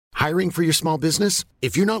Hiring for your small business?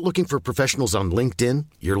 If you're not looking for professionals on LinkedIn,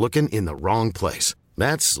 you're looking in the wrong place.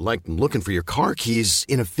 That's like looking for your car keys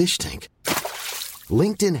in a fish tank.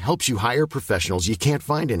 LinkedIn helps you hire professionals you can't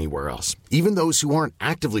find anywhere else, even those who aren't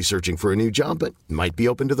actively searching for a new job but might be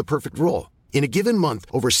open to the perfect role. In a given month,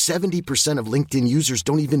 over 70% of LinkedIn users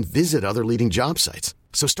don't even visit other leading job sites.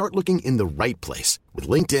 So start looking in the right place. With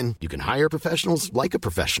LinkedIn, you can hire professionals like a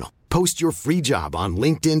professional. Post your free job on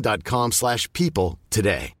linkedin.com/people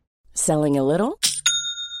today. Selling a little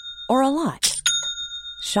or a lot?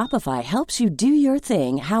 Shopify helps you do your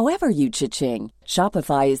thing however you cha-ching.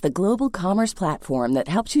 Shopify is the global commerce platform that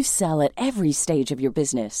helps you sell at every stage of your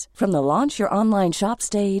business. From the launch your online shop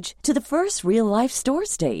stage to the first real-life store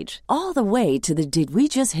stage, all the way to the did we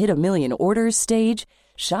just hit a million orders stage.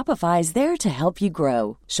 Shopify is there to help you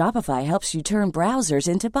grow. Shopify helps you turn browsers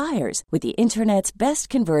into buyers with the internet's best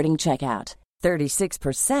converting checkout.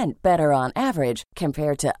 36% better on average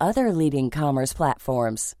compared to other leading commerce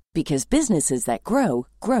platforms. Because businesses that grow,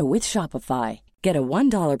 grow with Shopify. Get a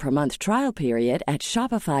 $1 per month trial period at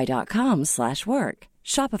shopify.com/work.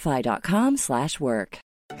 Shopify.com/work.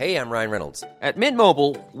 Hey, I'm Ryan Reynolds. At Mint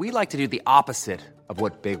Mobile, we like to do the opposite of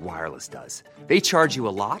what Big Wireless does. They charge you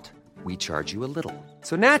a lot, we charge you a little.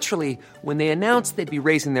 So naturally, when they announced they'd be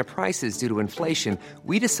raising their prices due to inflation,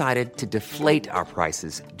 we decided to deflate our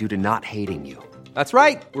prices due to not hating you. That's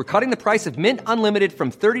right. We're cutting the price of Mint Unlimited from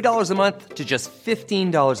 $30 a month to just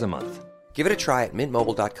 $15 a month. Give it a try at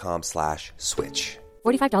mintmobile.com/switch.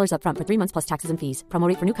 $45 up front for 3 months plus taxes and fees. Promo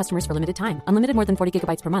rate for new customers for limited time. Unlimited more than 40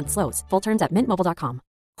 gigabytes per month. Slows full terms at mintmobile.com.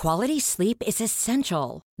 Quality sleep is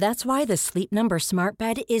essential. That's why the Sleep Number Smart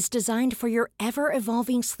Bed is designed for your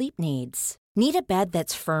ever-evolving sleep needs. Need a bed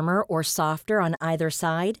that's firmer or softer on either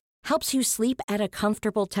side? Helps you sleep at a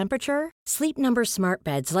comfortable temperature? Sleep Number Smart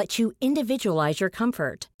Beds let you individualize your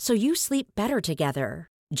comfort, so you sleep better together.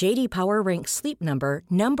 J.D. Power ranks Sleep Number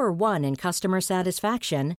number 1 in customer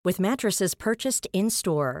satisfaction with mattresses purchased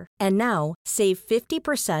in-store. And now, save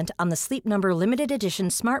 50% on the Sleep Number Limited Edition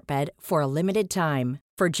Smart Bed for a limited time.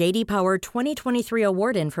 For J.D. Power 2023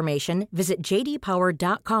 award information, visit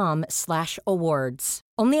jdpower.com/awards.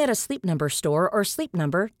 Only at a Sleep Number store or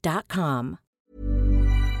sleepnumber.com.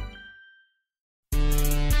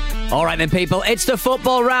 All right then, people, it's the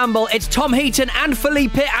Football Ramble. It's Tom Heaton and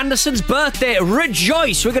Felipe Anderson's birthday.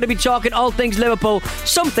 Rejoice! We're going to be talking all things Liverpool,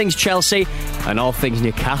 some things Chelsea, and all things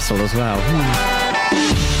Newcastle as well.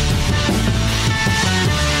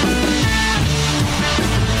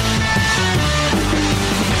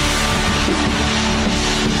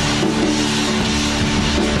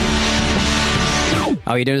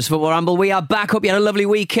 How are you doing, this Football Ramble? We are back. Hope you had a lovely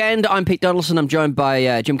weekend. I'm Pete Donaldson. I'm joined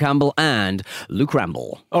by Jim Campbell and Luke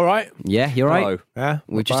Ramble. All right. Yeah, you're right. Hello. Yeah.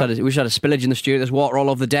 We just had a spillage in the studio. There's water all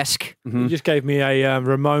over the desk. You just gave me a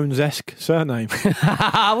Ramones-esque surname.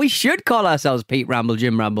 We should call ourselves Pete Ramble,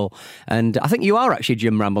 Jim Ramble. And I think you are actually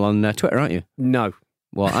Jim Ramble on Twitter, aren't you? No.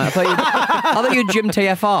 What? I thought you were Jim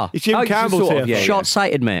TFR. It's Jim Campbell sort of, TFR. yeah.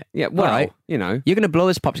 Short-sighted, mate. Yeah, well, Right. you know. You're going to blow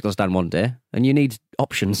this popsicle stand one day, and you need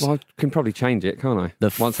options. Well, I can probably change it, can't I?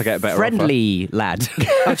 Once I get a better friendly lad.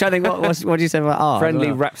 I'm trying to think, what do you say about art? Friendly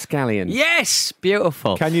well? rapscallion. Yes!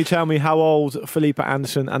 Beautiful. Can you tell me how old Felipe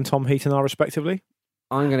Anderson and Tom Heaton are, respectively?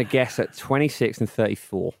 I'm going to guess at 26 and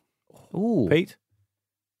 34. Ooh. Pete?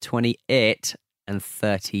 28 and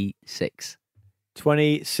 36.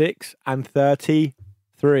 26 and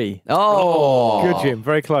 33. Oh! Good, Jim.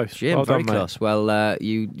 Very close. Jim, well very done, close. Well,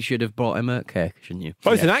 you should have brought him a cake, shouldn't you?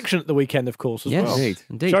 Both in action at the weekend, of course, as Yes, well.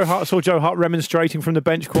 indeed. Joe Hart, saw Joe Hart remonstrating from the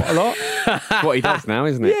bench quite a lot. That's what he does now,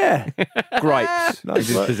 isn't it? Yeah. Gripes. Nice is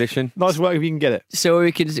his work. position. Nice work if you can get it. So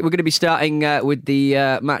we're going to be starting with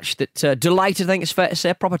the match that delighted, I think it's fair to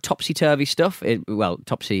say, proper topsy-turvy stuff.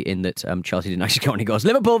 Topsy in that Chelsea didn't actually go any goals.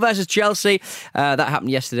 Liverpool versus Chelsea. That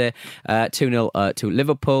happened yesterday. 2-0 to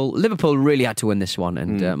Liverpool. Liverpool really had to win this one,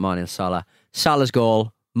 and Mane Salah. Salah's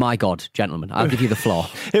goal. My God, gentlemen, I'll give you the floor.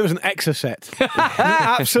 It was an Exocet. An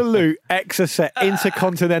absolute Exocet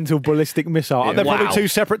intercontinental ballistic missile. They're probably two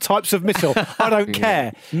separate types of missile. I don't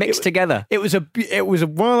care. Mixed together. It was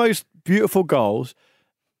one of those beautiful goals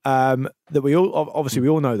that we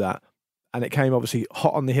all know that. And it came obviously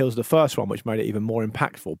hot on the heels of the first one, which made it even more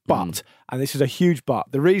impactful. But, and this is a huge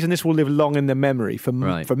but, the reason this will live long in the memory for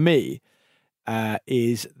me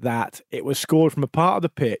is that it was scored from a part of the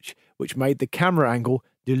pitch which made the camera angle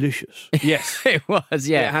delicious. Yes. It was,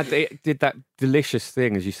 yeah. It did that delicious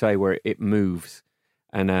thing, as you say, where it moves.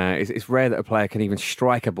 And it's rare that a player can even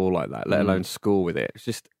strike a ball like that, let alone score with it. It's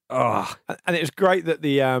just, And it was great that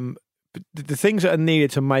the things that are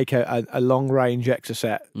needed to make a long-range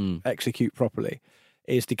Exocet execute properly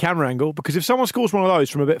is the camera angle, because if someone scores one of those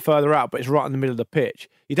from a bit further out, but it's right in the middle of the pitch,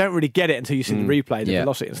 you don't really get it until you see the replay, the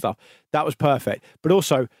velocity and stuff. That was perfect. But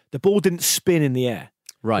also, the ball didn't spin in the air,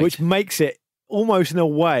 which makes it almost in a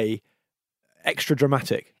way extra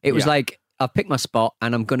dramatic. It was like, I've picked my spot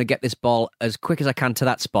and I'm going to get this ball as quick as I can to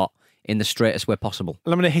that spot in the straightest way possible.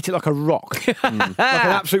 And I'm going to hit it like a rock, like an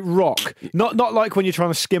absolute rock. Not like when you're trying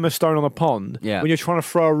to skim a stone on a pond, when you're trying to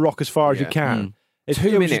throw a rock as far as you can. It's 2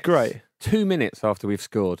 minutes. Which is great. 2 minutes after we've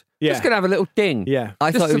scored. Yeah. Just going to have a little ding. Yeah.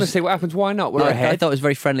 I just thought it to was, see what happens. Why not? We're ahead. I thought it was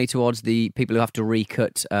very friendly towards the people who have to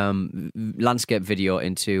recut landscape video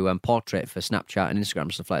into portrait for Snapchat and Instagram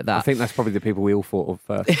and stuff like that. I think that's probably the people we all thought of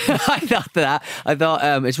first. I thought that.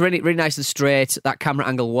 It's really, really nice and straight. That camera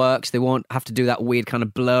angle works. They won't have to do that weird kind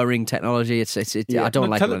of blurring technology. I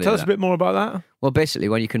don't like it. Tell us a bit more about that. Well, basically,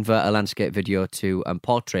 when you convert a landscape video to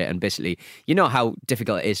portrait, and basically, you know how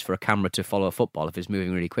difficult it is for a camera to follow a football if it's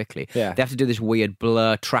moving really quickly. Yeah. They have to do this weird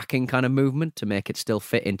blur tracking kind of movement to make it still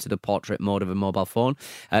fit into the portrait mode of a mobile phone.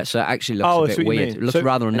 So it actually looks a bit weird. It looks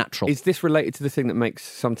rather unnatural. Is this related to the thing that makes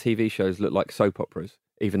some TV shows look like soap operas,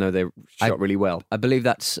 even though they're shot really well? I believe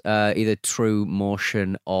that's either true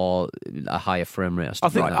motion or a higher frame rate. I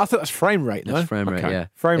think that's frame rate, no? That's frame rate, yeah.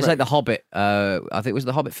 Frame it's rate. like The Hobbit. I think it was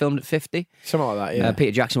The Hobbit filmed at 50. Something like that, yeah.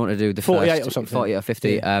 Peter Jackson wanted to do the 48 first, or something. 48 or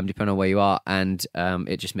 50, depending on where you are, and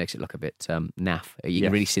it just makes it look a bit naff. You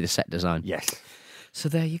can really see the set design. Yes. So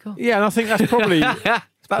there you go. Yeah, and I think that's probably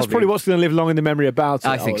probably what's going to live long in the memory about it.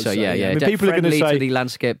 I think so. Yeah. I mean, people are going to say to the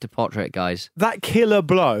landscape to portrait guys. That killer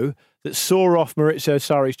blow that saw off Maurizio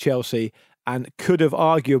Sarri's Chelsea and could have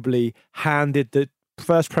arguably handed the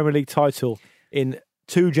first Premier League title in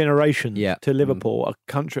 2 generations to Liverpool, a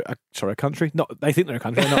country. Not they think they're a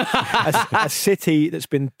country, not a city that's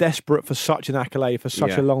been desperate for such an accolade for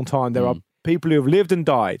such a long time. There are people who have lived and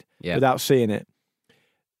died without seeing it.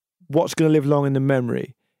 What's going to live long in the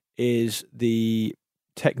memory is the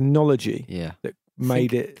technology that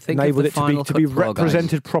made enabled it to be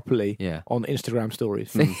represented properly on Instagram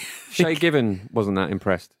stories. Shay Given wasn't that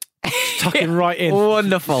impressed. Tucking right in.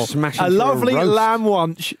 Wonderful. Smashing a lovely lamb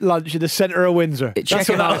lunch in the centre of Windsor.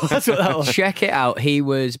 Check it out. That's what that was. Check it out. He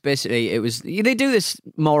was basically, they do this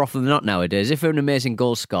more often than not nowadays. If an amazing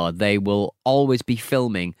goal scored, they will always be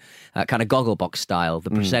filming kind of Gogglebox style,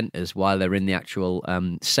 the presenters, while they're in the actual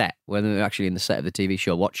set, when they're actually in the set of the TV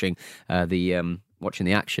show watching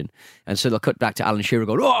the action. And so they'll cut back to Alan Shearer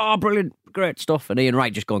going, oh, brilliant, great stuff, and Ian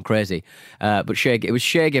Wright just going crazy. But it was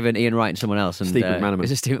Shay Given, Ian Wright and someone else. And Steve McManaman.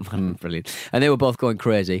 Is it Steve McManaman? Brilliant. And they were both going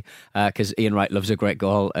crazy because Ian Wright loves a great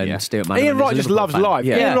goal and Steve McManaman Ian Wright just loves life.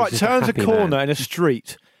 Yeah. Ian Wright turns a corner in a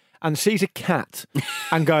street and sees a cat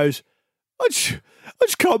and goes, I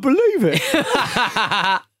just can't believe it.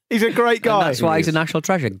 He's a great guy. And that's why he's a national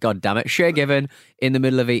treasure. God damn it. Shay Given in the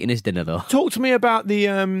middle of eating his dinner, though. Talk to me about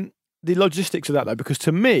the logistics of that, though, because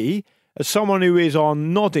to me, as someone who is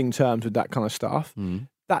on nodding terms with that kind of stuff,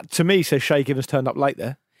 that to me says Shay Given's turned up late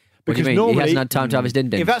there. Because what do you mean? Normally, he hasn't had time to have his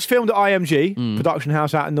din-din. If that's filmed at IMG, production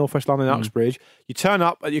house out in North West London, Uxbridge, you turn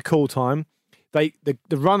up at your call time, the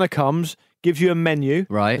runner comes, gives you a menu,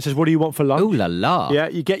 right, and says, what do you want for lunch? Ooh la la. Yeah,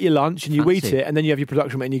 you get your lunch and you eat it, and then you have your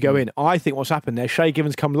production mate and you go in. I think what's happened there, Shay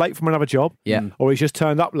Given's come late from another job, or he's just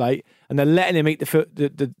turned up late, and they're letting him eat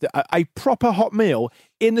a proper hot meal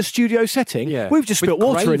in the studio setting. Yeah. We've just spilled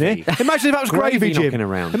water in here. Imagine if that was gravy, Jim.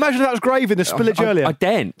 Around. Imagine if that was gravy in the spillage earlier. A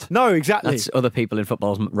dent. No, exactly. That's other people in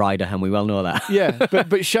football's rider, and we well know that. Yeah,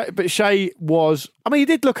 but Shay was. I mean, he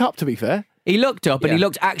did look up. To be fair, he looked up and he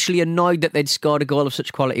looked actually annoyed that they'd scored a goal of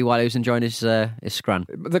such quality while he was enjoying his scran.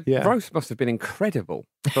 The roast must have been incredible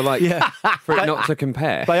for for it not to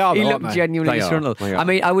compare. They are. He looked genuinely They disgruntled. I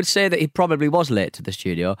mean, I would say that he probably was late to the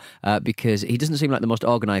studio because he doesn't seem like the most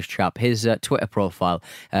organised chap. His Twitter profile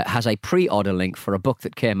has a pre-order link for a book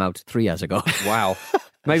that came out 3 years ago. Wow.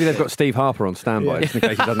 Maybe they've got Steve Harper on standby just in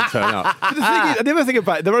case he doesn't turn up. The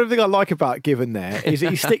other thing I like about Given there is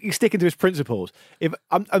that he's sticking to his principles. And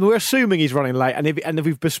we're assuming he's running late, and if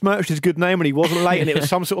we've besmirched his good name and he wasn't late and it was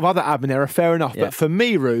some sort of other admin error, fair enough. Yeah. But for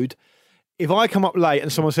me, Rude, if I come up late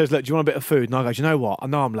and someone says, look, do you want a bit of food? And I go, do you know what? I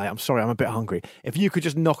know I'm late. I'm sorry. I'm a bit hungry. If you could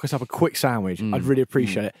just knock us up a quick sandwich, I'd really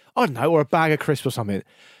appreciate it. I don't know, or a bag of crisps or something.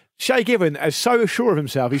 Shay Given is so sure of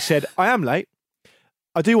himself. He said, I am late.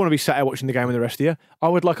 I do want to be sat here watching the game with the rest of you. I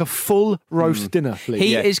would like a full roast dinner, please.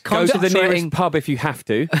 He is Go to the concentrating. nearest pub if you have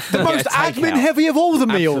to. The most admin-heavy of all the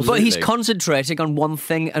meals. But he's Absolutely. concentrating on one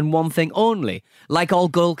thing and one thing only, like all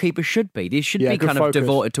goalkeepers should be. They should Yeah, be good kind of focus.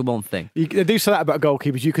 devoted to one thing. They do say that about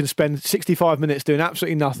goalkeepers. You can spend 65 minutes doing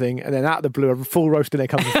absolutely nothing, and then out of the blue, a full roast dinner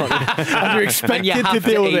comes in front of you, and you're expected And you to have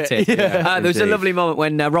deal to with eat it. There was a indeed. lovely moment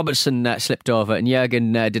when Robertson slipped over and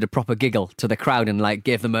Jurgen did a proper giggle to the crowd and like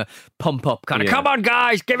gave them a pump up, kind of, Yeah. come on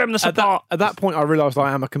guys, give him the At support. that point, I realised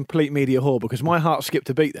I am a complete media whore because my heart skipped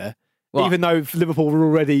a beat there. What? Even though Liverpool were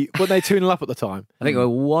already, weren't they 2-0 up at the time? I think we were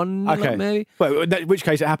 1 Okay. maybe. Well, in which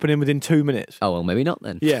case it happened within 2 minutes. Oh, well, maybe not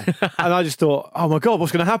then. Yeah. And I just thought, oh my God,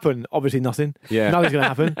 what's going to happen? Obviously nothing. Yeah. Nothing's going to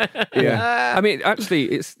happen. Yeah. I mean, actually,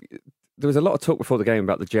 there was a lot of talk before the game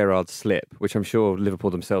about the Gerrard slip, which I'm sure Liverpool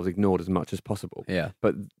themselves ignored as much as possible. Yeah.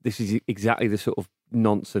 But this is exactly the sort of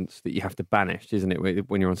nonsense that you have to banish, isn't it,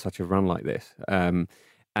 when you're on such a run like this?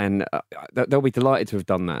 And they'll be delighted to have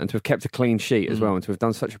done that and to have kept a clean sheet as well and to have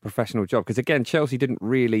done such a professional job. Because again, Chelsea didn't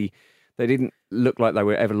look like they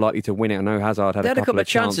were ever likely to win it. I know Hazard had They had a couple of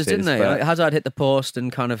chances, didn't they? but- Like, Hazard hit the post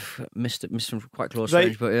and kind of missed from quite close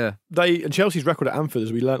range, but yeah. And Chelsea's record at Anfield,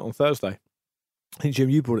 as we learnt on Thursday, I think, Jim,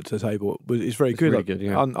 you brought it to the table, is very good. really good,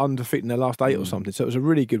 yeah. Undefeated in their last 8 or something. So it was a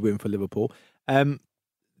really good win for Liverpool.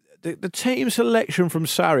 The team selection from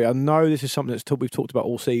Sarri, I know this is something we've talked about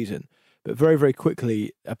all season, but very, very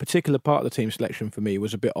quickly, a particular part of the team selection for me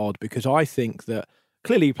was a bit odd because I think that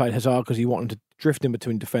clearly he played Hazard because he wanted to drift in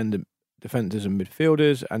between defenders and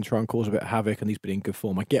midfielders and try and cause a bit of havoc, and he's been in good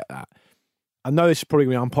form. I get that. I know this is probably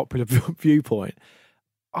going to be an unpopular viewpoint.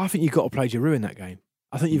 I think you've got to play Giroud in that game.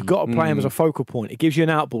 I think you've got to play him as a focal point. It gives you an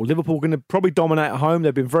outball. Liverpool are going to probably dominate at home.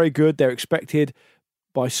 They've been very good. They're expected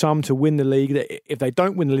by some to win the league. If they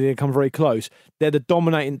don't win the league, they come very close. They're a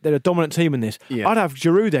dominant team in this. Yeah. I'd have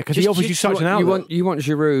Giroud there because he offers you such an outlet. You want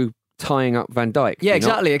Giroud tying up Van Dijk. Yeah, You're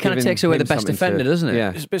exactly. not It kind of giving takes away him the best something defender, doesn't it?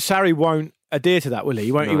 Yeah. But Sarri won't adhere to that, will he?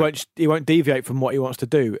 He won't. No. He won't deviate from what he wants to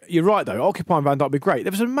do. You're right, though. Occupying Van Dijk would be great.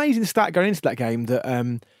 There was an amazing stat going into that game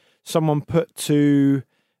that someone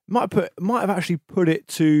might have actually put it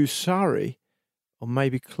to Sarri or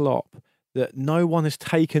maybe Klopp that no one has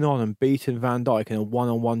taken on and beaten Van Dijk in a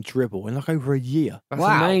one-on-one dribble in like over a year. That's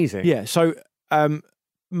amazing. Yeah. So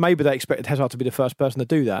maybe they expected Hazard to be the first person to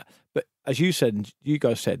do that, but as you said, and you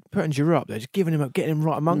guys said, putting Giroud up there, just getting him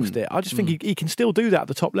right amongst it. I just think he can still do that at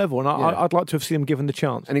the top level, and I'd like to have seen him given the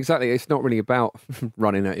chance. And exactly, it's not really about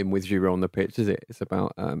running at him with Giroud on the pitch, is it? It's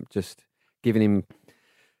about just giving him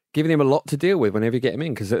a lot to deal with whenever you get him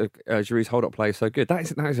in, because Giroud's hold-up play is so good. That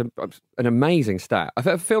is an amazing stat.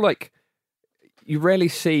 I feel like you rarely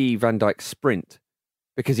see Van Dijk sprint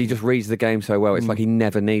because he just reads the game so well. It's like he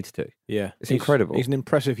never needs to. Yeah, It's incredible. He's an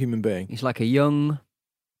impressive human being. He's like a young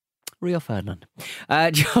Rio Ferdinand.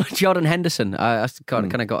 Jordan Henderson, I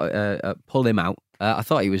kind of got pulled him out. I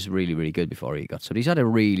thought he was really, really good before he got. So he's had a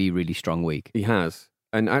really, really strong week. He has.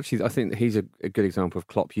 And actually, I think he's a good example of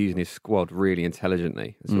Klopp using his squad really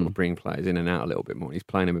intelligently, and sort of bringing players in and out a little bit more. He's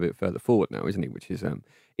playing him a bit further forward now, isn't he? Which is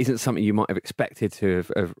isn't something you might have expected to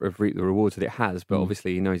have reaped the rewards that it has, but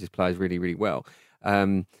obviously he knows his players really, really well.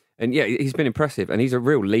 And yeah, he's been impressive, and he's a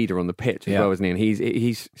real leader on the pitch as well, isn't he? And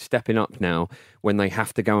he's stepping up now when they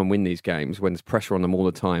have to go and win these games, when there's pressure on them all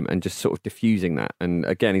the time, and just sort of diffusing that. And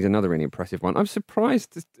again, he's another really impressive one. I'm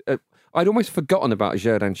surprised. I'd almost forgotten about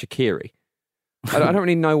Xherdan Shaqiri. I don't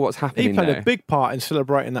really know what's happening He played there. a big part in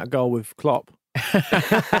celebrating that goal with Klopp.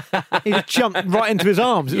 He just jumped right into his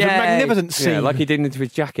arms. It was a magnificent scene. Yeah, like he did into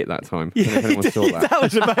his jacket that time. Yeah, If anyone saw that. that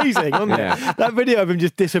was amazing, wasn't Yeah. it? That video of him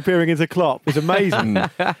just disappearing into Klopp is amazing.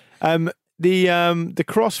 The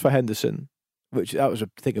cross for Henderson, which that was a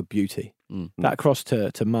thing of beauty. That cross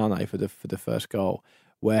to Mane for the first goal,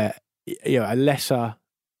 where a lesser,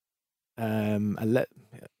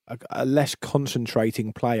 a less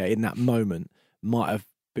concentrating player in that moment might have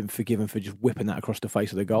been forgiven for just whipping that across the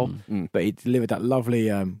face of the goal, but he delivered that lovely.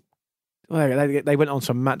 They went on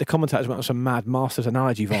some mad. The commentators went on some mad Masters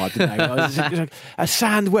analogy vibe, didn't they? It was like a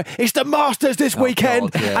sand wedge. It's the Masters this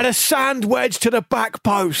weekend, God, yeah. and a sand wedge to the back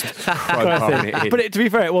post. Kind of thing. But to be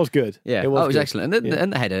fair, it was good. Yeah, it was, was good. excellent,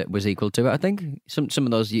 and the header was equal to it. I think some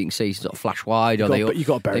of those you can see sort of flash wide, or You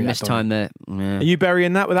got to bury they that, miss don't time there. Yeah. Are you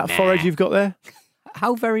burying that with that forehead you've got there?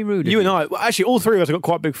 How very rude! of You and I, well, actually, all three of us have got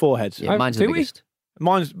quite big foreheads. Yeah, mine's the do we? biggest.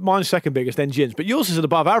 Mine's second biggest, then Gin's. But yours is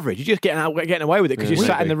above average. You're just getting away with it because you're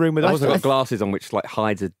sat in the room with I've us. also got glasses on, which like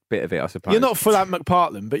hides a bit of it, I suppose. You're not Fulham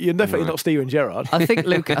McPartland, but you're definitely not Steven Gerrard. I think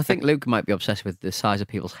Luke might be obsessed with the size of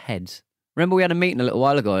people's heads. Remember, we had a meeting a little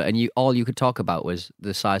while ago, and all you could talk about was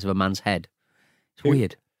the size of a man's head. It's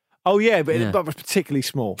weird. Oh yeah, but Yeah. it was particularly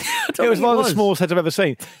small. It don't was think one it of the was. smallest heads I've ever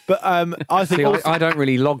seen. But I think See, I don't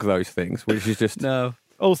really log those things, which is just No.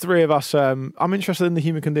 all three of us, I'm interested in the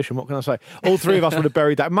human condition. What can I say? All three of us would have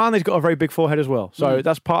buried that. Mane's got a very big forehead as well. So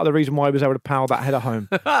that's part of the reason why he was able to power that header home.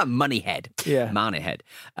 Money head. Yeah. Money head.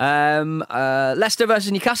 Leicester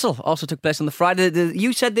versus Newcastle also took place on the Friday.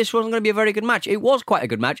 You said this wasn't going to be a very good match. It was quite a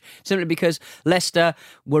good match, simply because Leicester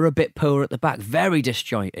were a bit poor at the back, very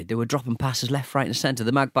disjointed. They were dropping passes left, right and centre.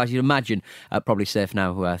 The Magpies, you'd imagine, are probably safe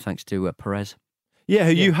now thanks to Perez. Yeah,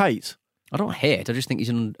 who you hate. I don't hate. I just think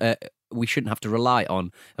we shouldn't have to rely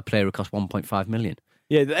on a player who costs 1.5 million.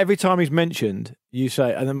 Yeah, every time he's mentioned, you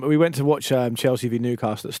say, and then we went to watch Chelsea v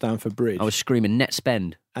Newcastle at Stamford Bridge. I was screaming net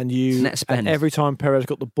spend. and net spend. and every time Perez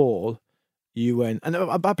got the ball, you went, and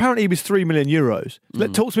apparently he was €3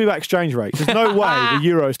 million. Talk to me about exchange rates. There's no way the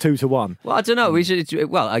euro is 2-1. Well, I don't know.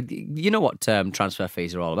 You know what transfer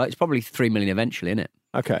fees are all about. It's probably 3 million eventually, isn't it?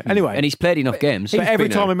 Okay. Anyway, And he's played enough games. but every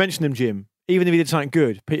been time a- I mention him, Jim, even if he did something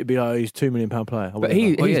good, Peter would be like, oh, he's £2 million player. or But whatever.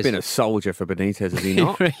 he's Well, he is. been a soldier for Benitez, has he He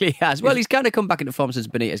not? really has. Well, he's kind of come back into form since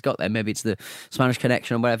Benitez got there. Maybe it's the Spanish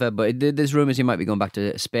connection or whatever. But there's rumours he might be going back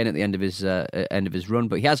to Spain at the end of his run.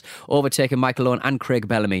 But he has overtaken Michael Owen and Craig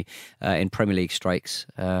Bellamy in Premier League strikes.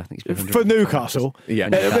 I think he's been For Newcastle. Yeah.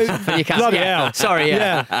 For Newcastle. Bloody Yeah. hell. Sorry,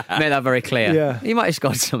 yeah. Made that very clear. Yeah. He might have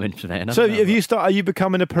scored something today. So are you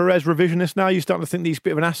becoming a Perez revisionist now? Are you starting to think he's a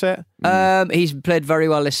bit of an asset? He's played very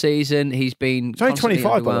well this season. He's been He's only constantly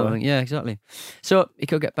 25, by the way. underwhelming. Yeah, exactly. So he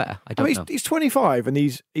could get better. I I don't mean, know. he's 25 and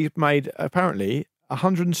he's made apparently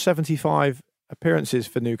 175 appearances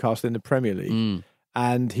for Newcastle in the Premier League,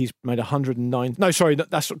 and he's made 109. No, sorry,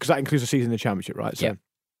 that's because that includes a season in the Championship, right? So Yeah.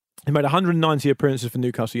 he made 190 appearances for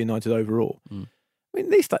Newcastle United overall. I mean,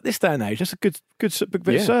 this day and age, that's a good bit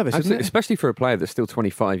of service, isn't it? Especially for a player that's still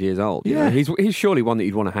 25 years old. you Yeah. know. He's surely one that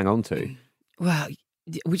you'd want to hang on to. Well,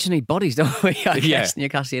 we just need bodies, don't we? I Yeah. guess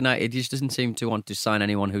Newcastle United just doesn't seem to want to sign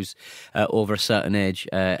anyone who's over a certain age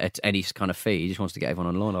at any kind of fee. He just wants to get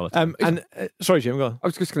everyone on loan all the time. Sorry, Jim, go on. I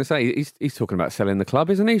was just going to say, he's talking about selling the club,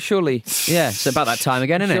 isn't he? Surely. Yeah, it's about that time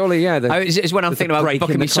again, isn't it? Surely, yeah. It's when I'm there's a thinking about break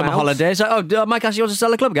booking in me the summer clouds. holidays. Like, Mike Ashley wants to sell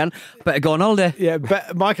the club again. Better go on holiday. Yeah,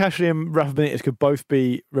 but Mike Ashley and Rafa Benitez could both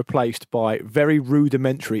be replaced by very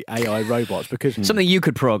rudimentary AI robots because Something you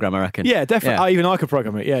could program, I reckon. Yeah, definitely. Even I could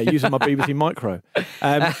program it. Yeah, using my BBC Micro.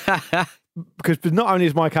 Because not only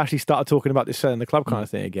has Mike Ashley started talking about this selling the club kind of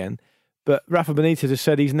thing again, but Rafa Benitez has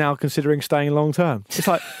said he's now considering staying long term. It's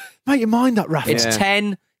like, make your mind up, Rafa. It's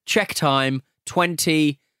 10, check time,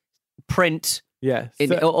 20, print, yeah,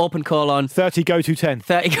 open colon, 30 go to 10.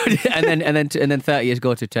 30, and then 30 is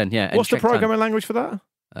go to 10. Yeah. and What's the check time. programming language for that?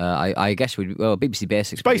 I guess BBC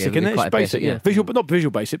Basics. It's basic, isn't it? Quite It's a basic, yeah. yeah. Visual, but not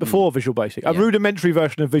Visual Basic. Before Visual Basic, a Yeah. rudimentary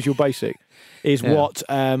version of Visual Basic is Yeah. what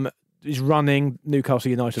is running Newcastle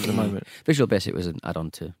United at the moment. Visual Basic was an add-on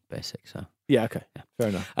to Basic, so. Yeah, okay, fair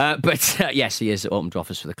enough. But yes, he is open to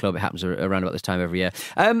offers for the club. It happens around about this time every year.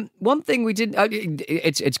 One thing we didn't.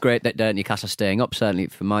 It's great that Newcastle are staying up, certainly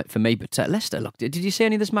for me. But Leicester, look, did you see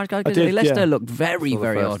any of this match? I did, Leicester yeah. looked very, Saw the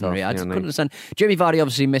very first ordinary. half, I yeah, just no. couldn't understand. Jamie Vardy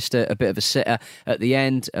obviously missed a bit of a sitter at the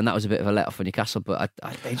end, and that was a bit of a let-off for Newcastle. But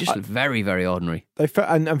they just looked very, very ordinary. And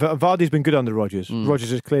Vardy's been good under Rodgers.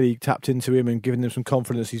 Rodgers has clearly tapped into him and given him some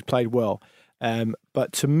confidence. He's played well.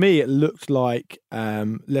 But to me, it looked like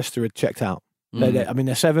Leicester had checked out.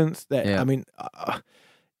 They're seventh. Yeah.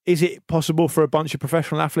 Is it possible for a bunch of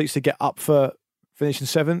professional athletes to get up for finishing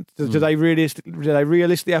seventh? Do they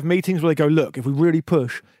realistically have meetings where they go, look, if we really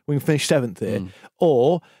push, we can finish seventh here?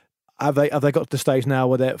 Or have they got to the stage now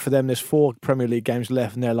where for them there's 4 Premier League games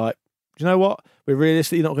left and they're like, do you know what? We're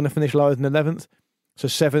realistically not going to finish lower than 11th. So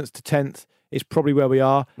 7th to 10th is probably where we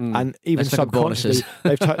are. And even Let's look at bonuses.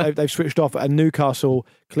 subconsciously, they've switched off. And Newcastle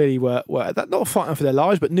clearly were not fighting for their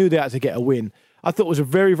lives, but knew they had to get a win. I thought it was a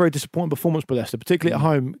very, very disappointing performance by Leicester, particularly at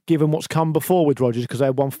home, given what's come before with Rodgers, because they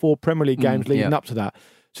had won 4 Premier League games leading up to that.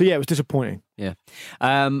 So yeah, it was disappointing. Yeah.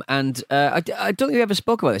 And I don't think we ever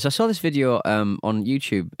spoke about this. I saw this video on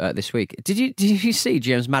YouTube this week. Did you see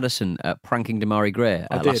James Maddison pranking Damari Gray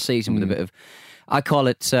last season with a bit of... I call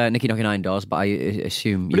it Nicky Knocking Iron Doors, but I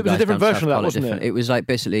assume But it was a different version of that, wasn't it? It was like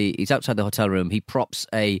basically he's outside the hotel room. He props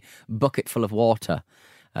a bucket full of water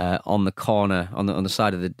on the corner on the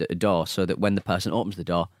side of the door, so that when the person opens the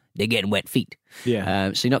door, they get wet feet.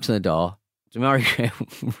 Yeah. So he knocks on the door. Damari Gray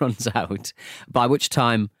runs out. By which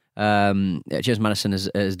time James Maddison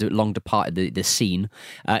has long departed the scene.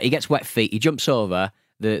 He gets wet feet. He jumps over.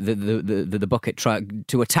 the bucket truck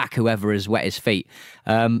to attack whoever has wet his feet.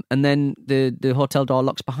 And then the hotel door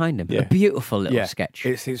locks behind him. Yeah. A beautiful little sketch.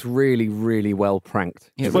 It's really, really well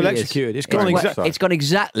pranked. It well really is. executed. It's gone exactly. It's gone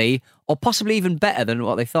exactly, or possibly even better than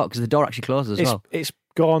what they thought, because the door actually closes as well. It's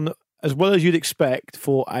gone as well as you'd expect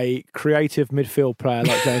for a creative midfield player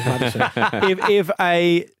like James Maddison. if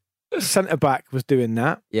a centre back was doing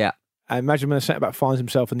that, Yeah. I imagine when a centre back finds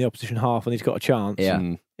himself in the opposition half and he's got a chance.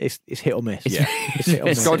 Yeah. It's hit or miss. Yeah. It's hit or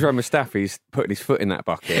miss. Skodran Mustafi's putting his foot in that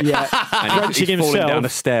bucket. Yeah, And he's falling down a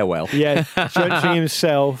stairwell. Yeah, drenching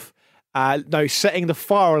himself. Setting the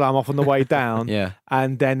fire alarm off on the way down. Yeah.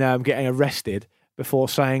 And then getting arrested before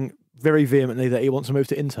saying very vehemently that he wants to move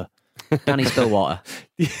to Inter. Danny Stillwater.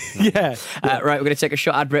 Yeah. Right, we're going to take a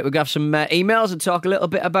short ad break. We're going to have some emails and talk a little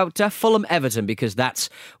bit about Fulham Everton, because that's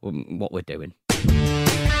what we're doing.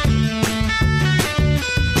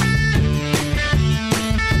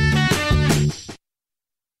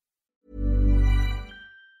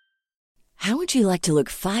 How would you like to look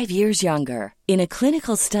 5 years younger? In a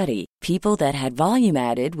clinical study, people that had volume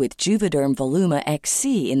added with Juvederm Voluma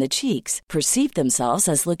XC in the cheeks perceived themselves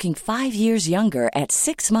as looking 5 years younger at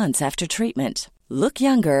 6 months after treatment. Look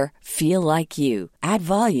younger, feel like you. Add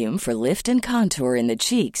volume for lift and contour in the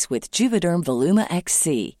cheeks with Juvederm Voluma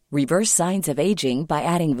XC. Reverse signs of aging by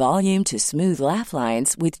adding volume to smooth laugh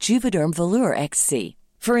lines with Juvederm Volure XC.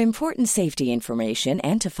 For important safety information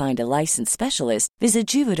and to find a licensed specialist, visit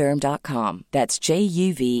Juvederm.com. That's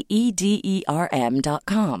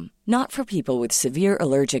JUVEDERM.com. Not for people with severe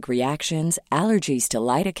allergic reactions, allergies to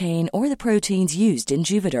lidocaine, or the proteins used in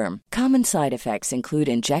Juvederm. Common side effects include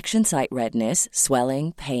injection site redness,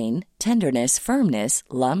 swelling, pain, tenderness, firmness,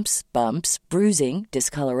 lumps, bumps, bruising,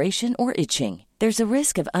 discoloration, or itching. There's a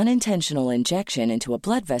risk of unintentional injection into a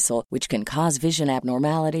blood vessel, which can cause vision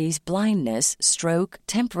abnormalities, blindness, stroke,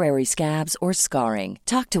 temporary scabs, or scarring.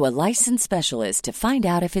 Talk to a licensed specialist to find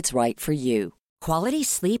out if it's right for you. Quality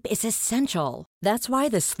sleep is essential. That's why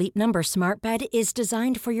the Sleep Number Smart Bed is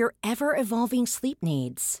designed for your ever-evolving sleep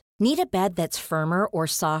needs. Need a bed that's firmer or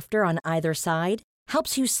softer on either side?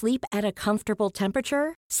 Helps you sleep at a comfortable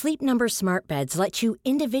temperature? Sleep Number Smart Beds let you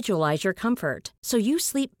individualize your comfort, so you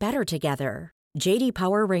sleep better together. J.D.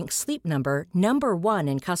 Power ranks Sleep Number number 1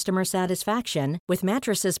 in customer satisfaction with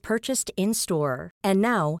mattresses purchased in-store. And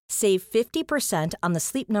now, save 50% on the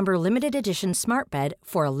Sleep Number Limited Edition Smart Bed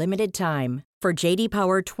for a limited time. For J.D.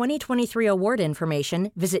 Power 2023 award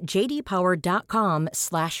information, visit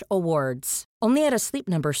jdpower.com/awards. Only at a Sleep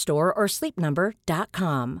Number store or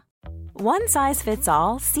sleepnumber.com. One size fits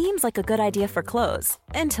all seems like a good idea for clothes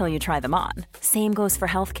until you try them on. Same goes for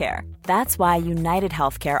healthcare. That's why United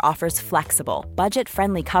Healthcare offers flexible,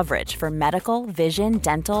 budget-friendly coverage for medical, vision,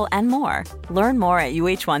 dental, and more. Learn more at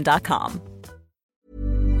uh1.com.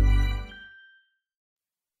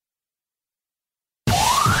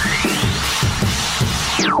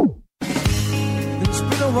 It's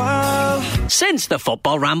been a while Since the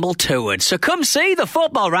Football Ramble toured, so come see the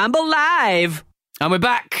Football Ramble live. And we're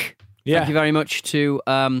back. Yeah. Thank you very much to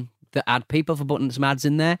the ad people for putting some ads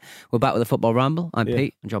in there. We're back with the Football Ramble. I'm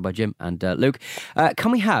Pete. I'm joined by Jim and Luke.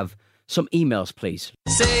 Can we have some emails, please?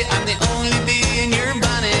 Say I'm the only bee in your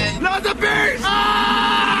bonnet. Not the bee!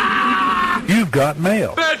 Ah! You've got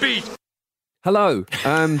mail. Bad bee! Hello.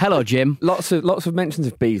 Hello, Jim. Lots of mentions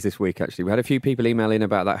of bees this week, actually. We had a few people email in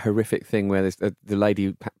about that horrific thing where the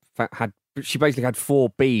lady she basically had 4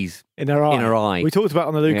 bees In her eye. We talked about it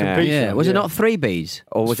on the Luke and Pete Yeah. show. Was it not 3 bees?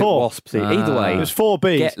 Or was it 4. wasps? Either way, There's 4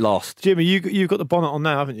 bees. get lost. Jimmy, you've got the bonnet on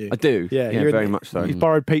now, haven't you? I do. Yeah, very much so. You've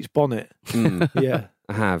borrowed Pete's bonnet. Yeah.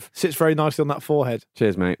 I have. Sits very nicely on that forehead.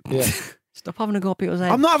 Cheers, mate. Yeah. Stop having a go at people's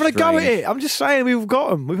heads. I'm not having a go at Strange. it. I'm just saying we've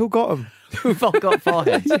got them. We've all got them. We've all got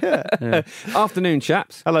foreheads. Yeah. Afternoon,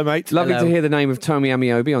 chaps. Hello, mate. Lovely Hello. to hear the name of Tomi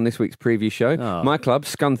Amiobi on this week's preview show. Oh. My club,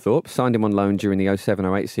 Scunthorpe, signed him on loan during the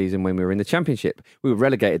 07-08 season when we were in the Championship. We were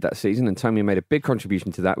relegated that season and Tomi made a big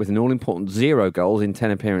contribution to that with an all-important 0 goals in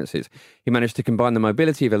 10 appearances. He managed to combine the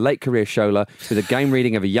mobility of a late-career Shola with the game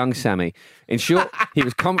reading of a young Sammy. In short, he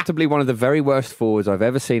was comfortably one of the very worst forwards I've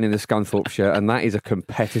ever seen in the Scunthorpe shirt, and that is a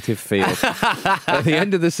competitive field. At the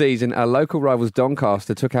end of the season, our local rivals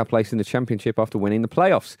Doncaster took our place in the Championship after winning the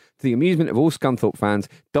playoffs. To the amusement of all Scunthorpe fans,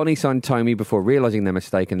 Donny signed Tomi before realising their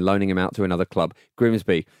mistake and loaning him out to another club,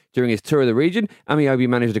 Grimsby. During his tour of the region, Amiobi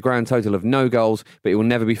managed a grand total of no goals, but he will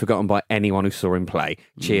never be forgotten by anyone who saw him play.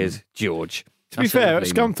 Cheers, George. To be fair, at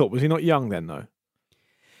Scunthorpe, was he not young then, though?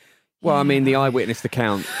 Well, I mean, the eyewitness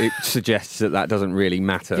account, it suggests that doesn't really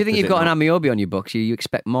matter. If you think does you've it got not? an Amiobi on your books, you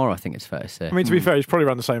expect more, I think it's fair to say. I mean, to be fair, he's probably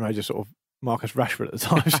around the same age as sort of Marcus Rashford at the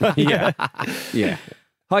time. So, Yeah. Yeah.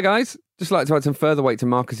 Hi, guys. Just like to add some further weight to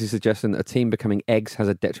Marcus's suggestion that a team becoming eggs has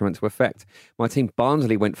a detrimental effect. My team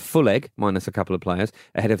Barnsley went full egg, minus a couple of players,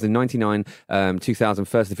 ahead of the 99-2000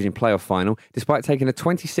 First Division playoff final. Despite taking a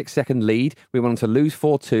 26-second lead, we went on to lose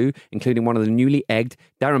 4-2, including one of the newly egged,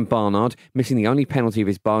 Darren Barnard, missing the only penalty of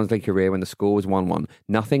his Barnsley career when the score was 1-1.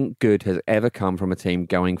 Nothing good has ever come from a team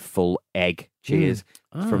going full egg. Cheers.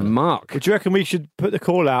 From Mark. Would you reckon we should put the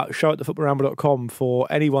call out, show at thefootballramble.com, for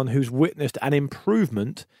anyone who's witnessed an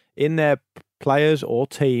improvement in their players or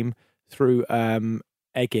team through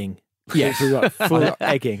egging? Yes. Through full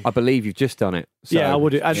egging. I believe you've just done it. So Yeah, I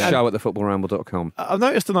would do. And show at thefootballramble.com. I've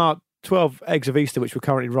noticed on our 12 eggs of Easter, which we're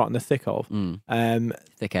currently right in the thick of.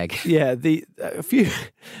 Thick egg. Yeah, a few.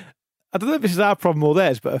 I don't know if this is our problem or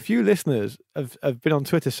theirs, but a few listeners have been on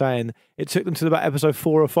Twitter saying it took them to about episode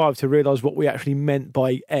 4 or 5 to realise what we actually meant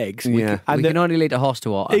by eggs. Yeah. We can only lead a horse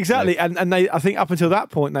to water. Exactly, and they, I think up until that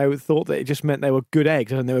point, they thought that it just meant they were good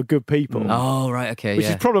eggs and they were good people. Oh, right, okay, Which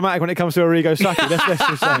is problematic when it comes to Arrigo Sacchi. Let's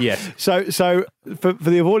just say. Yes. So for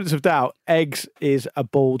the avoidance of doubt, eggs is a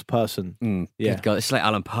bald person. Yeah. Good God, it's like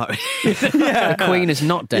Alan Parry. Yeah. The Queen is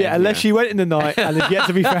not dead. Yeah, unless she went in the night and is yet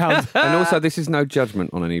to be found. And also, this is no judgment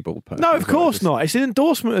on any bald person. No, of course not. It's an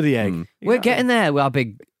endorsement of the egg. We're getting there with our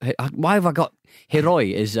big... Why have I got...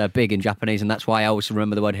 Hiroi is big in Japanese, and that's why I always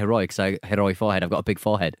remember the word Hiroi, because Hiroi forehead. I've got a big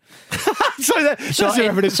forehead. That's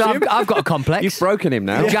evidence, Jim. I've got a complex. You've broken him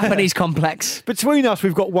now. Japanese complex. Between us,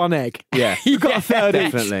 we've got one egg. Yeah. You've got a third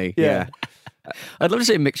each. Definitely. Yeah. Yeah. I'd love to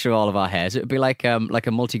see a mixture of all of our hairs. It would be like a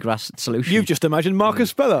multi-grass solution. You've just imagined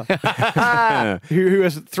Marcus Speller, who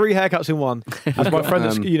has 3 haircuts in one. As my friend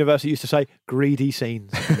at university used to say, greedy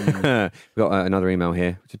scenes. We've got another email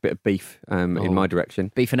here, which is a bit of beef in my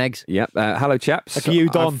direction. Beef and eggs. Yep. Hello, chaps. Look at you,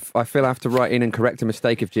 Don. I feel I have to write in and correct a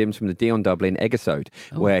mistake of Jim's from the Dion Dublin episode,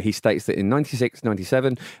 where he states that in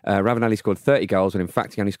 96-97, Ravanelli scored 30 goals, when in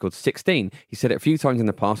fact he only scored 16. He said it a few times in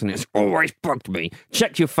the past, and it's always bugged me.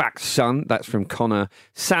 Check your facts, son. That's from Connor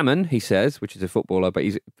Salmon, he says, which is a footballer, but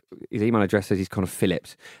his email address says he's Connor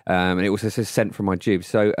Phillips, and it also says sent from my Jube.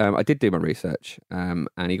 So I did do my research, and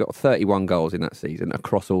he got 31 goals in that season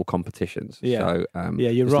across all competitions. Yeah. So Yeah,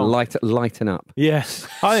 you're just wrong. Lighten up. Yes.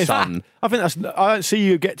 I think that's. I don't see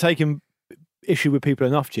you get taking issue with people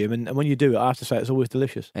enough, Jim, and when you do it, I have to say it's always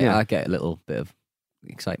delicious. Yeah, I get a little bit of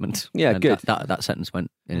excitement. Yeah, And good. That sentence went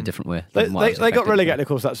in a different way. They than what I was got expecting. relegated, of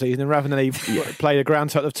course, that season, and Ravanelli played a grand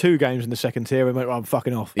total of 2 games in the second tier and went, I'm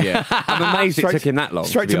fucking off. Yeah. I'm amazed it took him that long.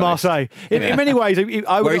 Straight to to be honest. Marseille. In many ways,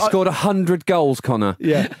 Where he scored 100 goals, Connor.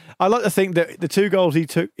 Yeah, I like to think that the 2 goals he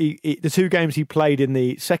took, the 2 games he played in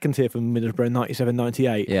the second tier from Middlesbrough in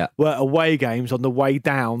 97-98 were away games on the way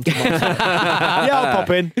down to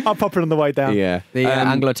Marseille. I'll pop in on the way down. Yeah. The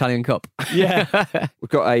Anglo-Italian Cup. Yeah. We've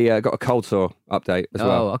got a cold sore update as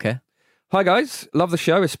well. Oh, okay. Hi guys, love the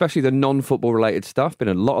show, especially the non-football related stuff. Been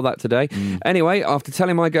a lot of that today. Anyway, after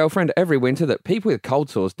telling my girlfriend every winter that people with cold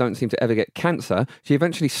sores don't seem to ever get cancer, she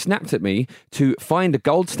eventually snapped at me to find a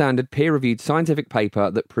gold standard peer-reviewed scientific paper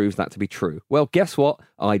that proves that to be true. Well, guess what?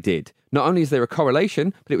 I did. Not only is there a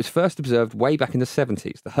correlation, but it was first observed way back in the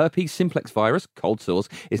 70s. The herpes simplex virus, cold sores,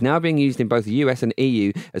 is now being used in both the US and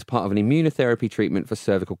EU as part of an immunotherapy treatment for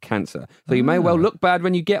cervical cancer. So you may well look bad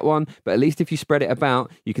when you get one, but at least if you spread it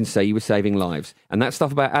about, you can say you were saving lives. And that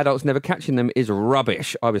stuff about adults never catching them is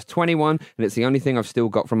rubbish. I was 21, and it's the only thing I've still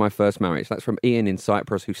got from my first marriage. That's from Ian in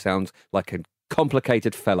Cyprus, who sounds like a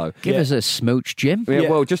complicated fellow. Give us a smooch, Jim. Yeah,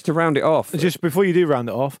 well, just to round it off. Just before you do round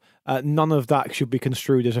it off, none of that should be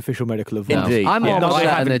construed as official medical advice. Indeed. I'm Yeah. almost I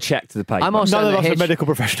certain haven't that checked the paper. I'm almost None of certain us that are medical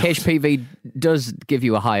professionals. HPV does give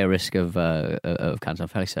you a higher risk of cancer. I'm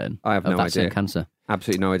fairly certain. I have of no that same idea. cancer.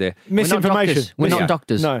 Absolutely no idea. Misinformation. We're not Yeah.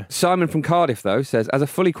 doctors. No. Simon from Cardiff, though, says, as a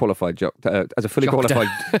fully qualified doctor,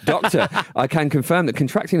 I can confirm that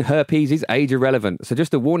contracting herpes is age irrelevant. So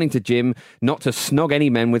just a warning to Jim not to snog any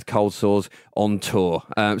men with cold sores on tour.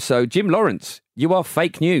 So Jim Lawrence, you are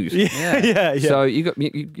fake news. Yeah. So you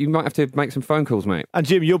might have to make some phone calls, mate. And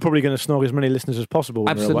Jim, you're probably going to snog as many listeners as possible.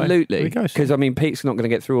 when they're away. There Absolutely. we go, son. Because, I mean, Pete's not going to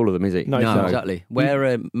get through all of them, is he? No, No, So- exactly. Wear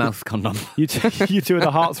a mouth condom. You two are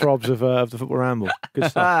the heartthrobs of the Football Ramble.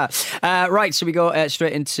 Good stuff. Right, so we go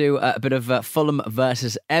straight into a bit of Fulham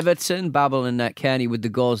versus Everton. Babel and Kearney with the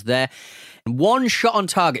goals there. One shot on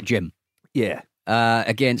target, Jim. Yeah.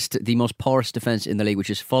 Against the most porous defence in the league, which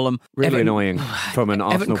is Fulham. Really Everton- annoying from an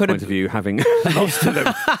Arsenal could point have- of view, having lost to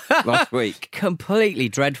them last week. Completely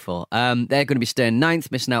dreadful. They're going to be staying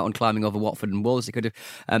ninth, missing out on climbing over Watford and Wolves. They could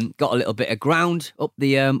have got a little bit of ground up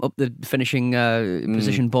the finishing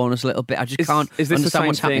position bonus a little bit. I just can't Is this the understand same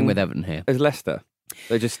what's happening thing with Everton here. as Leicester?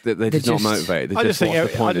 They're just not motivated. I just think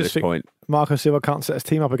what's the point at this think point? Marco Silva can't set his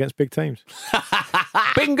team up against big teams.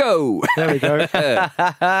 Bingo! There we go.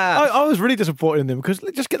 I was really disappointed in them because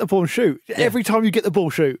just get the ball and shoot. Every time you get the ball,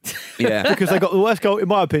 shoot. Yeah. Because they got the worst goal, in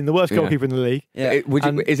my opinion, the worst Yeah. goalkeeper in the league. Yeah.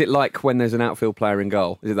 Is it like when there's an outfield player in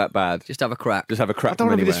goal? Is it that bad? Just have a crack. Just have a crack. I don't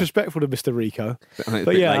want to be anywhere. disrespectful to Mr. Rico. I think it's But a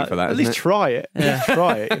bit yeah, late for that, at isn't least it? try it. At least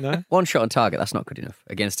try it, you know. One shot on target, that's not good enough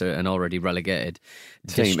against an already relegated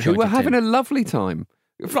Team who disjointed were having team. a lovely time.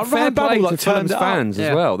 Fair Ryan play Babel, to Fulham's turned it up. fans as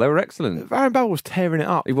Yeah. well. They were excellent. Aaron Bell was tearing it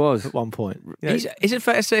up. He was. At one point. Yeah. Is it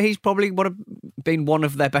fair to say he's probably been one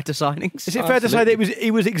of their better signings? Is it fair to say that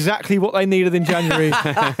he was exactly what they needed in January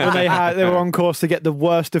when they were on course to get the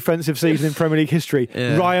worst defensive season in Premier League history?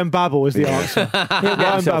 Yeah. Ryan Babel is the answer. Get Ryan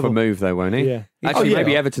himself a Babel. move though, won't he? Yeah. Actually, Oh, yeah.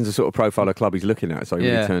 maybe Everton's the sort of profile of club he's looking at, so he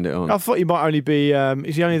really turned it on. I thought he might only be.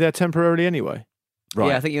 Is he only there temporarily anyway? Right.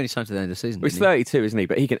 Yeah, I think he only signed to the end of the season. Well, he's didn't 32, isn't he?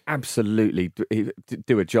 But he can absolutely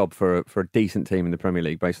do a job for a decent team in the Premier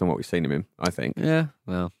League based on what we've seen of him, I think. he? Yeah,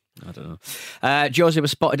 well, I don't know. Jose was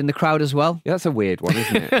spotted in the crowd as well. Yeah, that's a weird one,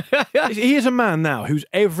 isn't it? He is a man now whose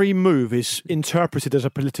every move is interpreted as a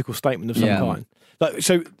political statement of some Yeah. kind. Like,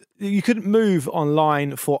 so you couldn't move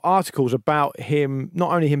online for articles about him,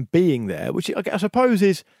 not only him being there, which I suppose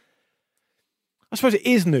it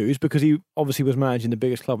is news because he obviously was managing the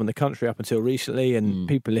biggest club in the country up until recently, and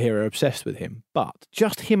people here are obsessed with him. But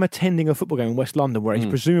just him attending a football game in West London where he's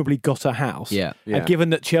presumably got a house, Yeah. and given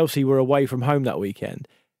that Chelsea were away from home that weekend,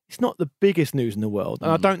 it's not the biggest news in the world.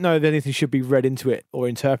 And I don't know if anything should be read into it or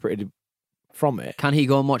interpreted from it. Can he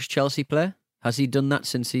go and watch Chelsea play? Has he done that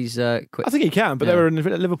since he's quit? I think he can, but Yeah. they were in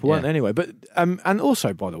Liverpool, weren't Yeah. they, anyway? But and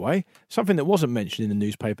also, by the way, something that wasn't mentioned in the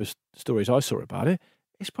newspaper stories I saw about it,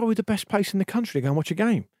 it's probably the best place in the country to go and watch a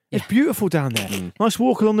game. It's beautiful down there. Nice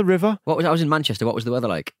walk along the river. I was in Manchester. What was the weather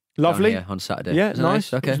like? Lovely. Down here on Saturday. Yeah, Was it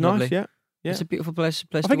nice. Okay, it was lovely. nice. Yeah. Yeah. It's a beautiful place.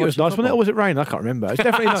 I think it was nice, wasn't it? Or was it rain? I can't remember. It's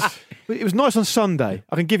definitely nice. It was nice on Sunday.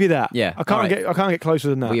 I can give you that. Yeah. I can't All right. get closer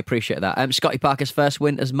than that. We appreciate that. Scotty Parker's first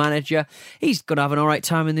win as manager. He's going to have an all right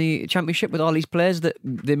time in the Championship with all these players that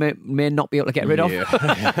they may not be able to get rid of.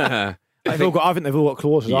 I think they've all got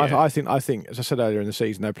clauses. Yeah. I think, as I said earlier in the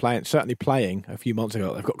season, they're certainly playing a few months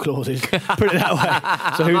ago. They've got clauses. Put it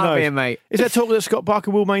that way. So who Might knows? be, mate. Is there talk that Scott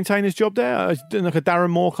Parker will maintain his job there? Is it like a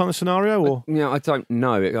Darren Moore kind of scenario? Or Yeah, I don't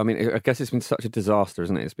know. I mean, I guess it's been such a disaster,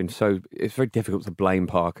 isn't it? It's very difficult to blame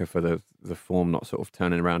Parker for the form not sort of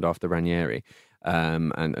turning around after Ranieri,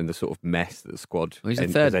 and the sort of mess that the squad. Well, he's the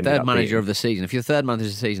has third ended up manager being. of the season. If you're the third manager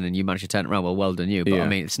of the season and you manage to turn it around, well done you. But Yeah. I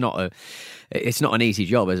mean, it's not an easy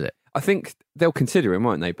job, is it? I think they'll consider him,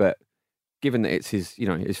 won't they? But given that it's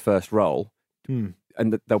his first role, and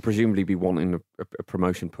that they'll presumably be wanting a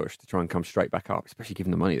promotion push to try and come straight back up, especially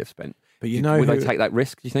given the money they've spent. But Would they take that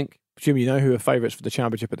risk? Do you think? Jim, you know who are favourites for the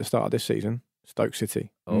Championship at the start of this season? Stoke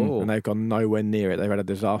City. Oh. And they've gone nowhere near it. They've had a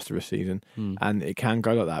disastrous season. And it can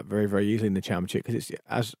go like that very, very easily in the Championship because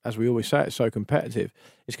it's, as we always say, it's so competitive.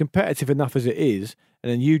 It's competitive enough as it is. And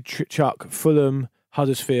then you chuck Fulham,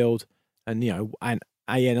 Huddersfield, and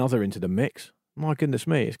and other into the mix. My goodness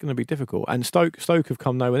me, it's going to be difficult. And Stoke have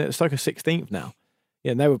come nowhere near. Stoke are 16th now.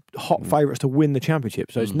 Yeah, and they were hot favourites to win the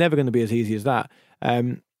Championship. So it's never going to be as easy as that.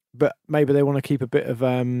 But maybe they want to keep a bit of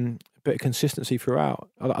consistency throughout.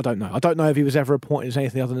 I don't know. I don't know if he was ever appointed as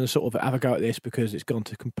anything other than sort of have a go at this because it's gone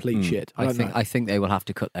to complete shit. I think they will have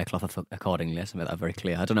to cut their cloth accordingly. Let's make that very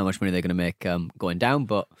clear. I don't know how much money they're going to make going down,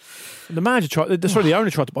 but The manager the owner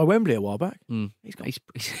tried to buy Wembley a while back. he's got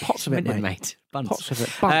pots of it, minted, mate. Bunts. Pots of it.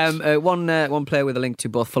 Bunts. One player with a link to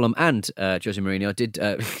both Fulham and Jose Mourinho did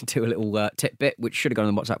do a little tidbit which should have gone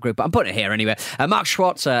in the WhatsApp group, but I'm putting it here anyway. Mark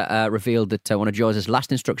Schwarzer revealed that one of Jose's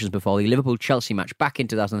last instructions before the Liverpool-Chelsea match back in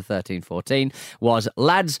 2013-14 was,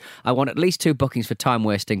 lads, I want at least 2 bookings for time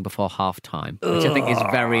wasting before half-time, which I think is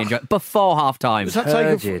very enjoyable. Before half-time. Was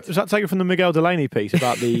that taken from the Miguel Delaney piece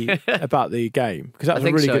about the game? Because that was a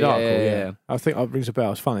think really so, good yeah, article. yeah. I think it rings a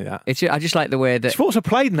bell. It's funny that. I just like the way that... Schwarzer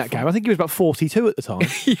played in that game. I think he was about 42 at the time.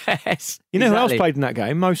 Yes. You know who else exactly. played in that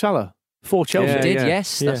game? Mo Salah. For Chelsea. He did, yeah.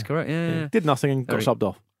 yes, that's correct. Yeah. Did nothing and got Very- subbed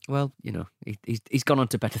off. Well, he's gone on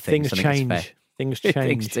to better things. Things I think it's fair. change. Things change.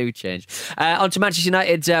 Things do change. On to Manchester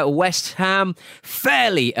United, West Ham.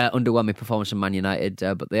 Fairly underwhelming performance from Man United,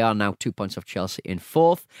 but they are now 2 points off Chelsea in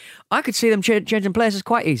 4th. I could see them changing places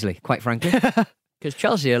quite easily, quite frankly. Because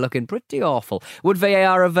Chelsea are looking pretty awful. Would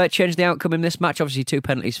VAR have changed the outcome in this match? Obviously, 2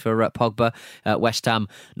 penalties for Pogba. West Ham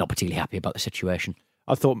not particularly happy about the situation.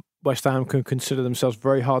 I thought West Ham can consider themselves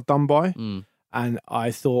very hard done by. And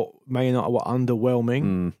I thought Man United were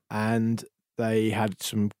underwhelming. And they had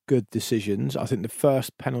some good decisions. I think the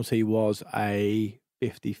first penalty was a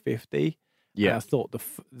 50-50. Yeah. And I thought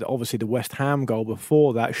obviously the West Ham goal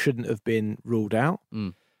before that shouldn't have been ruled out.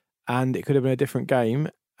 And it could have been a different game.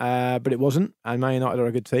 but it wasn't. And Man United are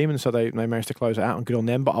a good team, and so they managed to close it out, and good on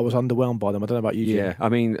them. But I was underwhelmed by them. I don't know about you, Jim. Yeah, I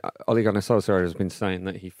mean, Ole Gunnar Solskjaer has been saying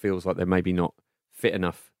that he feels like they're maybe not fit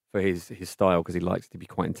enough for his style because he likes to be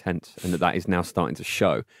quite intense, and that is now starting to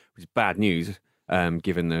show, which is bad news.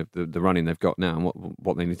 Given the running they've got now and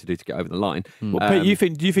what they need to do to get over the line. Well, Pete,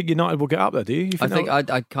 do you think United will get up there? Do you? I think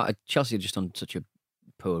I can't. Chelsea are just on such a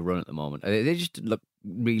poor run at the moment. They just look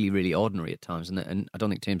really, really ordinary at times, and I don't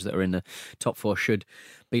think teams that are in the top 4 should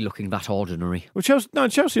be looking that ordinary. Well,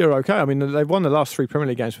 Chelsea are okay. I mean, they've won the last 3 Premier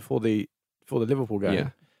League games before the Liverpool game. Yeah.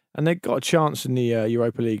 And they got a chance in the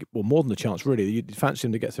Europa League, well, more than a chance, really. You'd fancy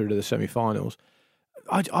them to get through to the semi-finals.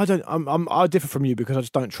 I differ from you because I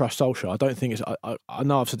just don't trust Solskjaer. I don't think it's. I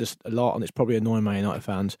know I've said this a lot, and it's probably annoying Man United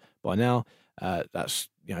fans by now. That's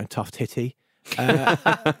tough titty.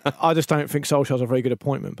 I just don't think Solskjaer's a very good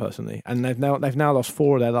appointment personally, and they've now lost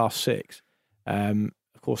 4 of their last 6. Of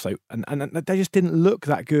course they just didn't look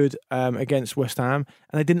that good against West Ham,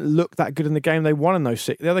 and they didn't look that good in the game they won in those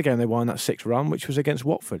 6. The other game they won that 6th run, which was against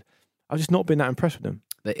Watford. I've just not been that impressed with them.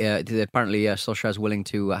 Apparently, Solskjaer's willing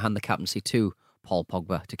to hand the captaincy to Paul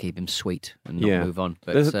Pogba to keep him sweet and not move on.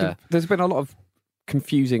 But there's been a lot of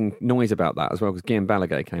confusing noise about that as well, because Guillaume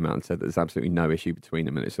Balaguer came out and said that there's absolutely no issue between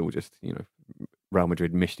them and it's all just Real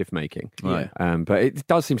Madrid mischief making. Right. But it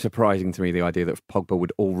does seem surprising to me, the idea that Pogba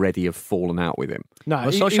would already have fallen out with him. No,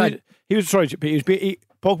 Pogba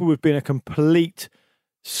would be a complete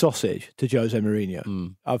sausage to Jose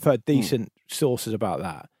Mourinho. I've heard decent sources about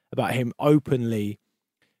that, about him openly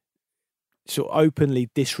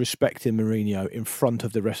disrespecting Mourinho in front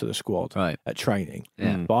of the rest of the squad at training.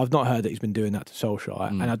 Yeah. But I've not heard that he's been doing that to Solskjaer.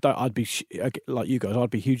 And I'd be like you guys. I'd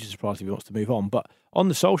be hugely surprised if he wants to move on. But on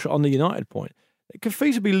the United point, they could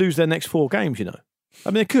feasibly lose their next 4 games. I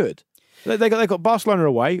mean, they could. They got Barcelona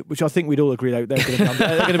away, which I think we'd all agree they're going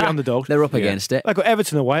to be underdogs. They're up against it. They've got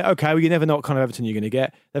Everton away. Okay, well, you never know what kind of Everton you're going to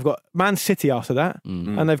get. They've got Man City after that,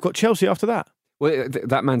 and they've got Chelsea after that. Well,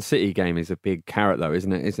 that Man City game is a big carrot, though,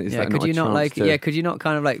 isn't it? Could you not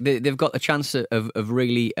kind of like they've got the chance of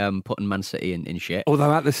really putting Man City in shit?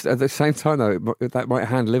 Although at the same time, though, that might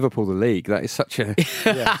hand Liverpool the league. That is such a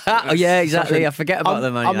exactly. I forget about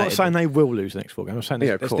them. I'm not saying they will lose the next 4 games. I'm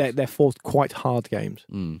saying they're 4 quite hard games.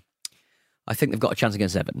 I think they've got a chance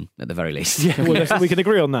against Everton at the very least. Yeah, well, we can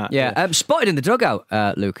agree on that. Yeah. Spotted in the dugout,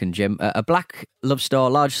 Luke and Jim. A black Love Store,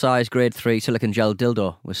 large size, grade 3 silicone gel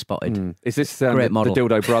dildo was spotted. Is this great model. the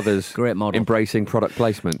Dildo Brothers great model. embracing product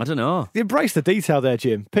placement? I don't know. You embrace the detail there,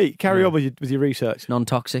 Jim. Pete, carry on with your research. It's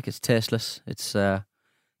non-toxic, it's tasteless, it's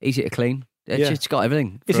easy to clean. It's got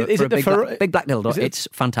everything. Is it the big black dildo? It's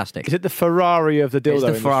fantastic. Is it the Ferrari of the dildo industry?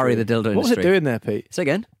 It's the Ferrari of the dildo industry. What was it doing there, Pete? Say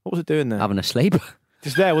again? What was it doing there? Having a sleep.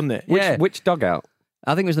 Just there, wasn't it? Which dugout?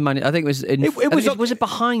 I think it was the man. I think it was. Was it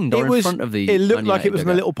behind or in front of the? It looked like it was in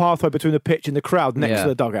a little pathway between the pitch and the crowd next to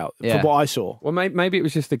the dugout. From what I saw. Well, maybe it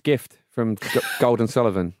was just a gift from Gold and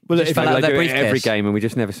Sullivan. Well, if they do it every game and we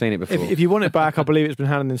just never seen it before. If you want it back, I believe it's been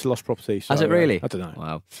handed into lost property. So, has it really? I don't know.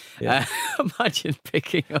 Wow. Yeah. Imagine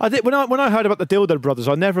picking up. I did when I heard about the Dildo Brothers,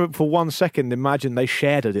 I never for one second imagined they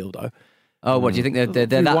shared a dildo. Oh, what do you think they're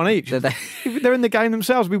that? One each. They're in the game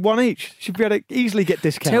themselves. Be one each. Should be able to easily get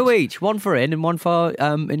discounts. 2 each, 1 for in and 1 for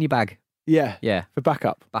in your bag. Yeah. For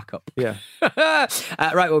backup. Yeah.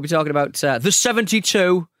 Right, we'll be talking about the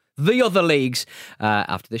 72, the other leagues,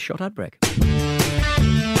 after this short ad break.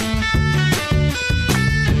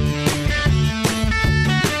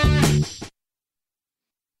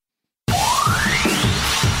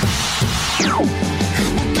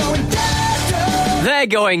 They're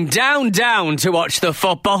going down to watch the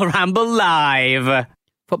Football Ramble live.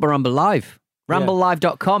 Football Ramble live.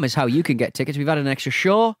 RambleLive.com is how you can get tickets. We've had an extra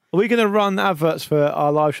show. Are we going to run adverts for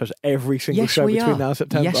our live shows every single show between now and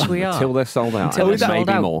September? Yes, we are. Until they're sold out. Until they're sold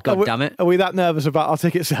out. More. God damn it. Are we that nervous about our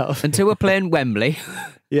ticket sales? Until we're playing Wembley.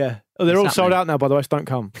 Yeah. Oh, they're all sold out now, by the way, so don't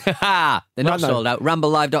come. They're not sold out.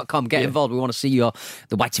 RambleLive.com. Get involved. We want to see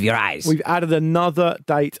the whites of your eyes. We've added another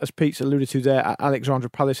date, as Pete's alluded to there, at Alexandra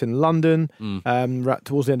Palace in London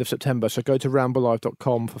towards the end of September. So go to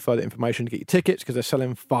RambleLive.com for further information to get your tickets because they're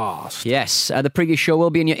selling fast. Yes. The previous show will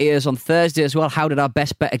be in your ears on Thursday as well. How did our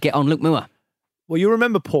best better get on, Luke Moore? Well, you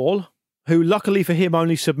remember Paul, who luckily for him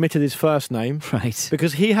only submitted his first name. Right.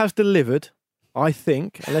 Because he has delivered, I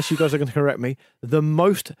think, unless you guys are going to correct me, the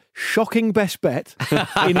most shocking best bet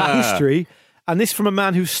in history. And this from a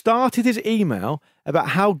man who started his email about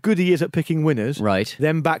how good he is at picking winners. Right.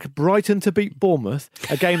 Then backed Brighton to beat Bournemouth,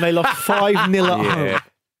 a game they lost 5-0 at home.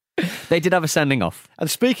 They did have a sending off. And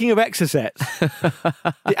speaking of exocets,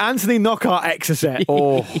 the Anthony Knockaert exocet.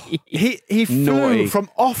 Oh, he flew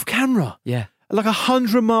from off camera. Yeah. Like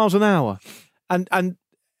 100 miles an hour. And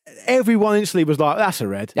everyone instantly was like, "That's a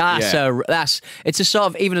red." It's a sort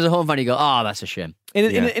of, even as a home fan, you go, "Oh, that's a shame." In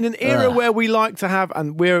an era where we like to have,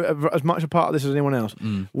 and we're as much a part of this as anyone else,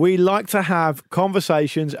 we like to have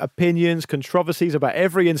conversations, opinions, controversies about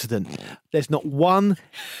every incident. There's not one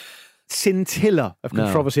scintilla of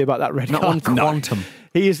controversy about that red card. Not one quantum.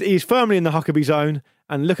 He's firmly in the Huckabee zone,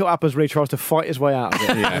 and look at what happens when he tries to fight his way out of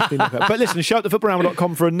it. But listen, show up to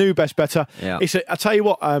footballramble.com for a new best better. Yeah. I tell you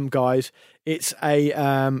what, guys, it's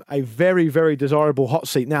a very, very desirable hot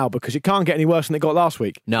seat now because it can't get any worse than it got last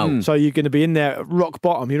week. No. So you're going to be in there at rock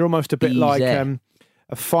bottom. You're almost a bit like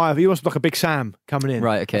a fire. You're almost like a Big Sam coming in.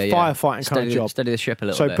 Right, okay, firefighting kind of job. Steady the ship a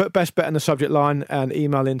little bit. So put best bet in the subject line and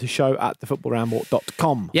email into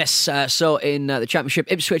show@thefootballramble.com. Yes, so in the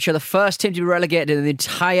Championship, Ipswich are the first team to be relegated in the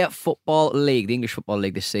entire Football League, the English Football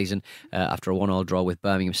League this season, after a 1-1 draw with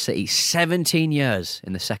Birmingham City. 17 years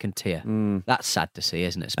in the second tier. That's sad to see,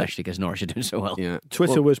 isn't it? Especially because Norwich are doing so well. Yeah.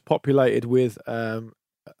 Twitter was populated with... and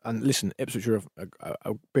listen, Ipswich are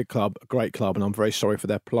a big club, a great club, and I'm very sorry for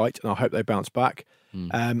their plight, and I hope they bounce back.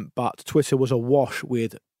 But Twitter was awash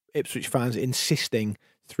with Ipswich fans insisting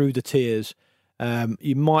through the tiers.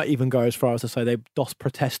 You might even go as far as to say they doth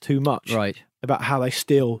protest too much about how they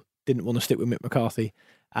still didn't want to stick with Mick McCarthy,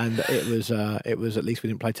 and it was at least we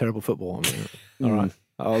didn't play terrible football. I mean, all right.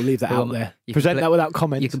 I'll leave that out there. Present that without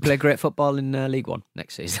comment. You can play great football in League One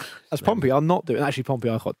next season. As Pompey, I'm not doing. Actually, Pompey,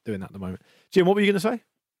 I'm not doing that at the moment. Jim, what were you going to say?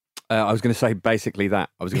 I was going to say basically that.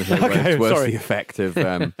 I was going to say what's the effect of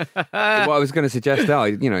what I was going to suggest. He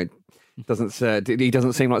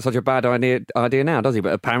doesn't seem like such a bad idea now, does he?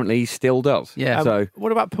 But apparently he still does. Yeah. So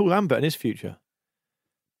what about Paul Lambert and his future?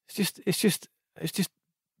 It's just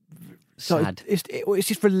sad. It's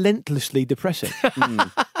just relentlessly depressing.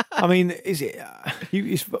 I mean,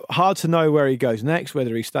 it's hard to know where he goes next,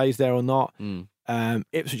 whether he stays there or not.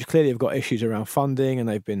 Ipswich clearly have got issues around funding, and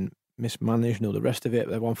they've been mismanaged and all the rest of it.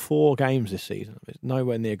 They've won 4 games this season. It's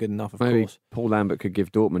nowhere near good enough, of course. Paul Lambert could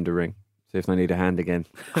give Dortmund a ring, see if they need a hand again.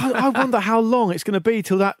 I wonder how long it's going to be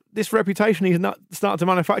till this reputation he's not starting to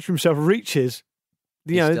manufacture himself reaches.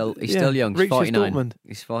 He's still young. He's 49. Dortmund.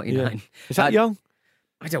 He's 49. Yeah. Is that young?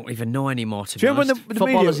 I don't even know anymore, to Do be you remember honest. when the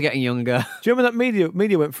Footballers media- are getting younger. Do you remember that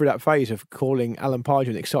media went through that phase of calling Alan Pardew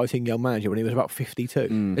an exciting young manager when he was about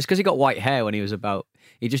 52? It's because he got white hair when he was about...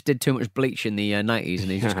 He just did too much bleach in the 90s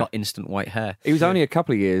and he just got instant white hair. He was only a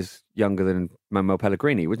couple of years younger than Manuel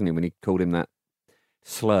Pellegrini, wasn't he, when he called him that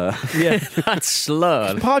slur? Yeah. That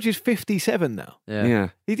slur. Pardew's 57 now. Yeah.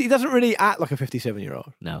 He doesn't really act like a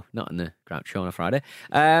 57-year-old. No, not in the Groucho on a Friday.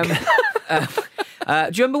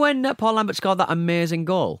 Do you remember when Paul Lambert scored that amazing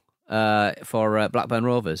goal for Blackburn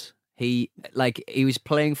Rovers? He was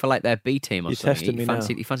playing for their B team or You're something. testing me now.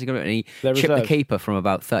 He fancied going, and he They're chipped the reserves. keeper from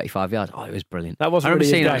about 35 yards. Oh, it was brilliant. That wasn't I remember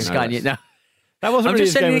really seeing his it game. on Sky. No. That wasn't I'm really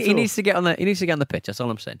just his game saying at he all. needs to get on the pitch. That's all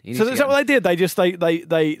I'm saying. So is that what they did? They just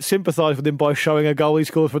they sympathised with him by showing a goal he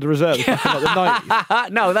scored for the reserves back in the 90s.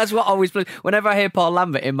 No, that's what always plays. Whenever I hear Paul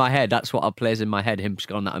Lambert in my head, that's what plays in my head. Him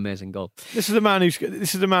scoring that amazing goal. This is a man whose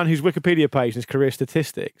Wikipedia page and his career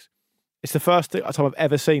statistics. It's the first time I've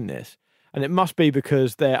ever seen this, and it must be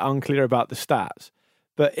because they're unclear about the stats.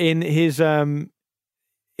 But in his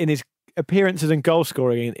appearances and goal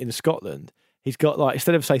scoring in Scotland, he's got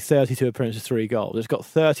instead of say 32 appearances, 3 goals, it's got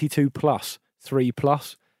 32 plus 3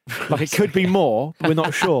 plus. It could be more, but we're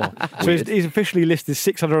not sure. So he's officially listed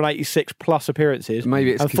 686 plus appearances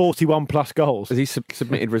and 41 plus goals. Has he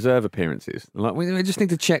submitted reserve appearances? We just need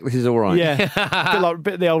to check this is all right. Yeah. a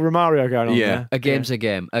bit of the old Romario going on there. A game's a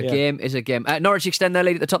game. A game is a game. Norwich extend their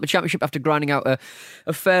lead at the top of the Championship after grinding out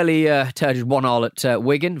a fairly turgid 1-1 at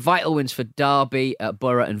Wigan. Vital wins for Derby,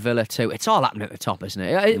 Borough and Villa too. It's all happening at the top, isn't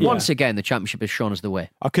it? Once again, the Championship has shown us the way.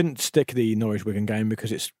 I couldn't stick the Norwich-Wigan game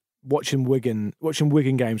because it's watching Wigan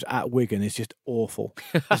games at Wigan is just awful.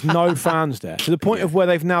 There's no fans there. To the point of where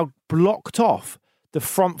they've now blocked off the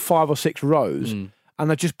front 5 or 6 rows and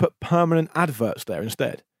they've just put permanent adverts there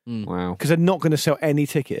instead. Wow. Because they're not going to sell any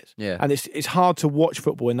tickets. Yeah. And it's hard to watch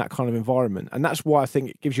football in that kind of environment. And that's why I think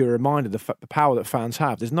it gives you a reminder of the power that fans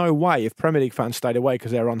have. There's no way if Premier League fans stayed away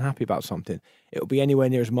because they're unhappy about something, it will be anywhere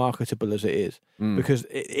near as marketable as it is. Because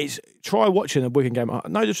it's try watching a Wigan game.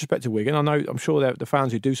 No disrespect to Wigan. I'm sure the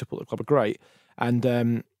fans who do support the club are great. And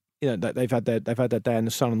they've had their day in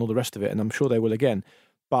the sun and all the rest of it, and I'm sure they will again.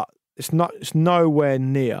 But it's nowhere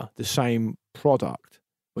near the same product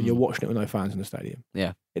when you're watching it with no fans in the stadium.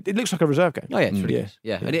 Yeah. It looks like a reserve game. Oh yeah, it's really good.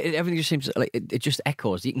 Yeah, and everything just seems like it just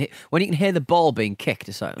echoes. When you can hear the ball being kicked,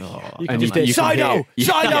 it's like you can just hear Sido.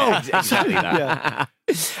 Exactly that.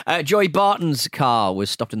 Joey Barton's car was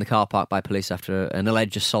stopped in the car park by police after an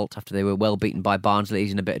alleged assault after they were well beaten by Barnsley.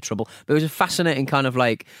 He's in a bit of trouble. But it was a fascinating kind of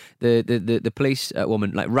like the police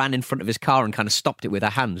woman like ran in front of his car and kind of stopped it with her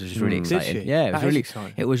hands, which was really exciting. Did she? Yeah, it was really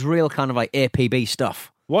exciting. It was real kind of like APB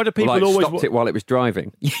stuff. Why do people Like always stopped it while it was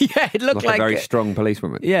driving? Yeah, it looked like a very strong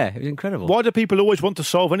policewoman. Yeah, it was incredible. Why do people always want to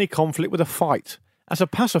solve any conflict with a fight? As a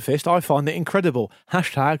pacifist, I find it incredible.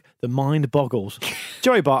 #the mind boggles.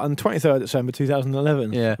 Joey Barton, 23rd December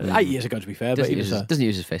 2011. Yeah. 8 years ago, to be fair. Doesn't But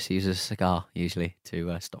use his fist. He uses a cigar usually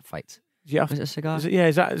to stop fights. Yeah, Is it a cigar?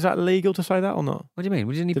 is that legal to say that or not? What do you mean?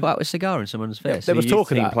 Didn't he put out a cigar in someone's face? There was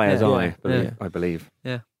talk of that. Player's Yeah. eye, Yeah. I believe.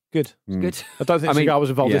 Yeah. Good. Good. I don't think cigar was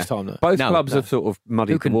involved this time, though. Both No, clubs no. have sort of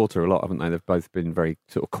muddied the water a lot, haven't they? They've both been very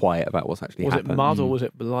sort of quiet about what's actually Was happened. it mud or was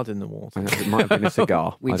it blood in the water? It might have been a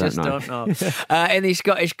cigar. We I just don't know. don't know. In the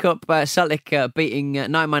Scottish Cup, Celtic beating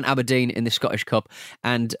nine-man Aberdeen in the Scottish Cup.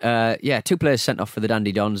 And, 2 players sent off for the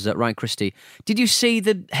Dandy Dons. Ryan Christie. Did you see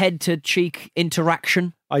the head-to-cheek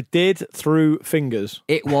interaction? I did through fingers.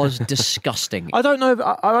 It was disgusting. I don't know.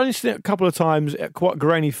 I've only seen it a couple of times, quite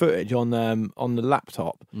grainy footage on the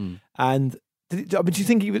laptop. And do you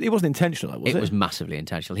think it wasn't intentional? Was it? It was massively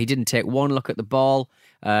intentional. He didn't take one look at the ball.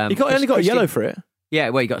 He only got a yellow for it. Yeah,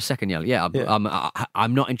 well, he got a second yellow. Yeah,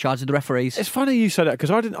 I'm not in charge of the referees. It's funny you say that because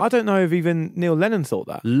I don't know if even Neil Lennon thought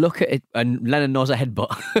that. Look at it, and Lennon knows a headbutt.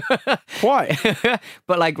 Quite.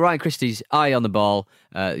 But like Ryan Christie's eye on the ball,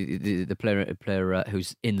 the player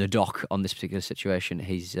who's in the dock on this particular situation,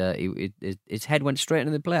 his head went straight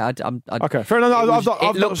into the player. Okay, fair enough.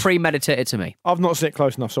 It looked premeditated to me. I've not seen it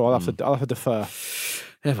close enough, so I'll have to defer.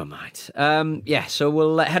 Never mind. So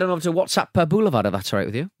we'll head on over to WhatsApp Boulevard if that's all right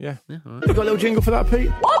with you. Yeah. All right. You got a little jingle for that, Pete?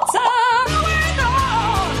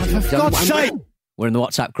 WhatsApp! For God's sake! We're in the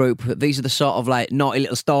WhatsApp group. These are the sort of like naughty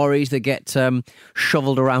little stories that get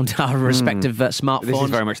shoveled around our respective smartphones. This is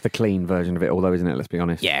very much the clean version of it, although, isn't it? Let's be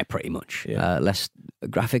honest. Yeah, pretty much. Yeah. Less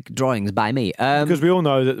graphic drawings by me. Because we all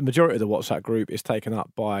know that the majority of the WhatsApp group is taken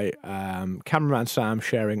up by cameraman Sam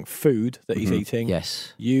sharing food that he's eating.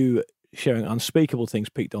 Yes. You sharing unspeakable things,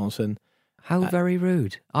 Pete Donaldson. How very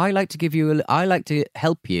rude. I like to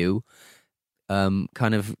help you.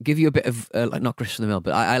 Kind of give you a bit of like not grist for the mill,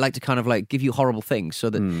 but I like to kind of like give you horrible things so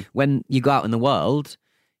that when you go out in the world,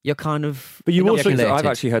 you're kind of. But you also, I've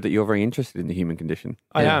actually heard that you're very interested in the human condition.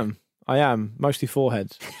 I am mostly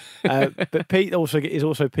foreheads. But Pete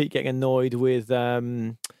is Pete getting annoyed with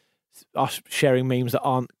us sharing memes that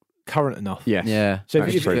aren't current enough. Yes. Yeah. So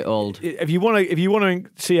it's a bit old. If you want to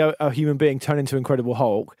see a human being turn into Incredible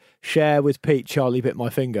Hulk, share with Pete Charlie bit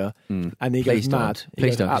my finger, and he Please goes mad.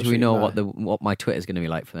 Please don't, because we know what my Twitter's going to be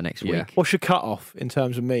like for the next week. What's your cut off in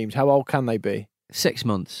terms of memes? How old can they be? 6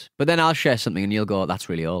 months. But then I'll share something and you'll go, "That's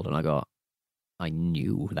really old," and I go, "I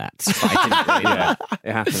knew that." Yeah,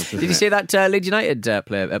 it happens. Did you see that Leeds United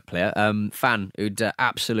fan who'd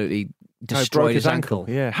absolutely destroyed broke his ankle?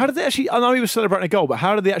 Yeah. How did they actually? I know he was celebrating a goal, but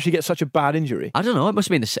how did they actually get such a bad injury? I don't know. It must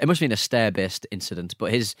have been a stair-based incident,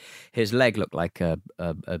 but his leg looked like a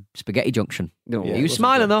spaghetti junction. No, he was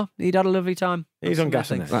smiling though. He'd had a lovely time. He's on gas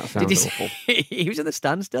in there. That sounds Did you awful. see, he was in the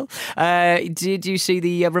stand still. Did you see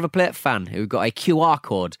the River Plate fan who got a QR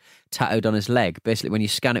code tattooed on his leg? Basically, when you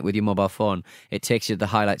scan it with your mobile phone, it takes you to the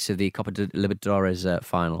highlights of the Copa de Libertadores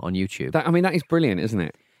final on YouTube. That is brilliant, isn't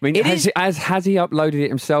it? I mean, It has he uploaded it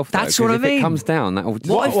himself? That's though? what I 'Cause if mean. it comes down, that'll.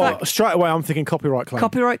 What, straight away, I'm thinking copyright claim.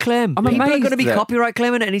 Copyright claim. I'm People are amazed going to be that- copyright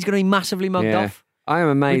claiming it, and he's going to be massively mugged off. I am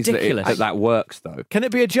amazed Ridiculous. that works, though. Can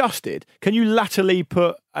it be adjusted? Can you laterally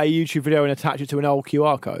put a YouTube video and attach it to an old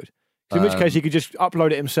QR code? In which case, he could just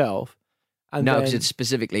upload it himself. And No, then...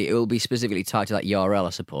 because it will be specifically tied to that URL, I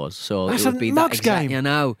suppose. So That's it would a be mugs that exact. game. You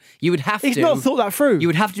know, you would have He's to. not thought that through. You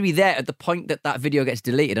would have to be there at the point that video gets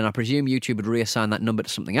deleted, and I presume YouTube would reassign that number to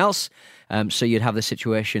something else. So you'd have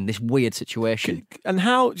this weird situation. And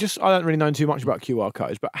how? I don't really know too much about QR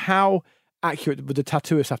codes, but how accurate would the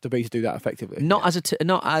tattooist have to be to do that effectively? Not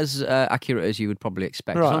as accurate as you would probably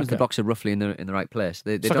expect. Right, as long as the okay. blocks are roughly in the right place.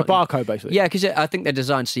 They It's like a don't- barcode, basically. Yeah, because I think they're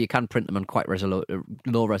designed so you can print them on quite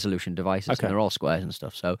low resolution devices, Okay. and they're all squares and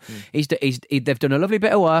stuff. So they've done a lovely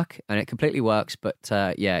bit of work, and it completely works. But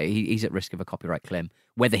he's at risk of a copyright claim,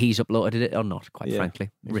 whether he's uploaded it or not. Quite Yeah, frankly,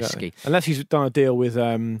 exactly. risky. Unless he's done a deal with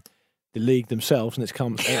the league themselves, and it's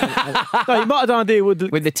come. No, he might have done a deal with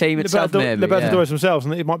With the team itself, maybe. Libertadores themselves,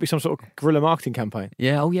 and it might be some sort of guerrilla marketing campaign.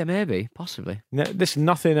 Yeah. Oh, yeah. Maybe. Possibly. No, this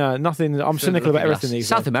nothing. I'm cynical about everything these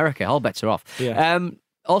South days. America, all bets are off. Yeah.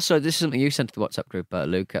 Also, this is something you sent to the WhatsApp group,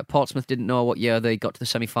 Luke. Portsmouth didn't know what year they got to the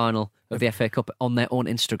semi-final of the FA Cup on their own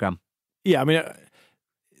Instagram. Yeah, I mean,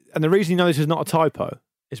 and the reason you know this is not a typo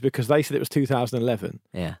is because they said it was 2011,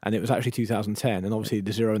 and it was actually 2010, and obviously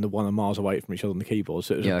the 0 and the 1 are miles away from each other on the keyboard,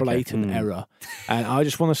 so it was a blatant error. And I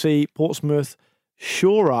just want to see Portsmouth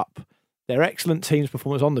shore up their excellent team's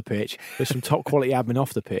performance on the pitch with some top quality admin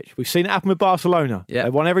off the pitch. We've seen it happen with Barcelona. They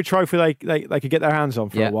won every trophy they could get their hands on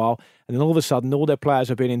for a while, and then all of a sudden all their players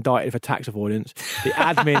are being indicted for tax avoidance. The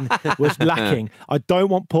admin was lacking. I don't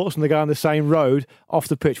want Portsmouth to go on the same road off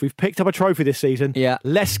the pitch. We've picked up a trophy this season.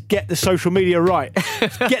 Let's get the social media right.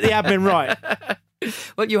 Let's get the admin right.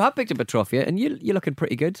 Well, you have picked up a trophy, and you're looking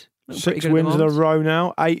pretty good. 6 wins in a row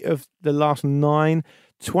now, 8 of the last 9.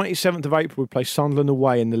 27th of April, we play Sunderland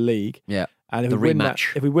away in the league. Yeah, and if the we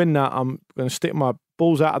rematch. If we win that, I'm going to stick my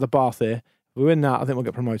balls out of the bath here. If we win that, I think we'll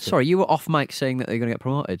get promoted. Sorry, you were off mic saying that they're going to get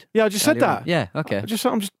promoted. Yeah, I just said that. Yeah, okay. I'm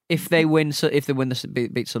just. If they win,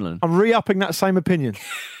 beat Sunderland, I'm re-upping that same opinion.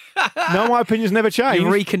 No, my opinion's never changed. You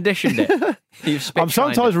reconditioned it. I'm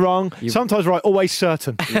sometimes wrong, sometimes right, always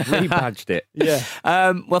certain. You've rebadged it. Yeah.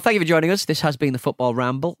 Well, thank you for joining us. This has been the Football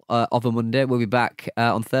Ramble of a Monday. We'll be back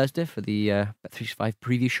on Thursday for the Bet365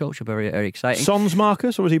 preview show, which will be very, very exciting. Son's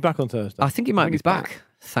Marcus, or is he back on Thursday? I think he might be back.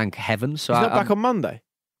 Thank heaven. So he's not back on Monday?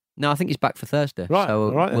 No, I think he's back for Thursday. Right.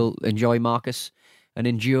 So right, we'll enjoy Marcus and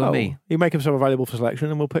endure me. You make himself available for selection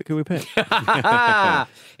and we'll pick who we pick.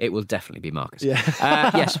 It will definitely be Marcus. Yeah.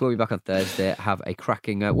 Yes, we'll be back on Thursday. Have a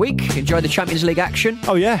cracking week. Enjoy the Champions League action.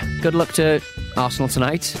 Oh, yeah. Good luck to Arsenal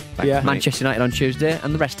tonight. Yeah. Manchester United on Tuesday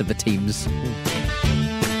and the rest of the teams.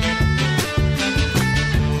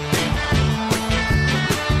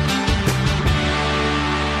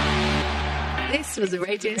 This was a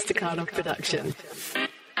Radio Staccato production.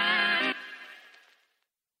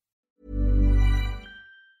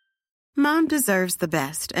 Mom deserves the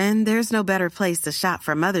best, and there's no better place to shop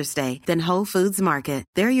for Mother's Day than Whole Foods Market.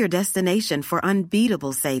 They're your destination for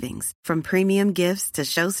unbeatable savings, from premium gifts to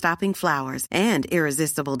show-stopping flowers and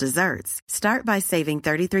irresistible desserts. Start by saving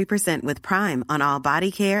 33% with Prime on all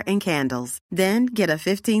body care and candles. Then get a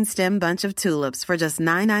 15-stem bunch of tulips for just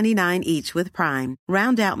 $9.99 each with Prime.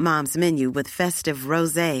 Round out Mom's menu with festive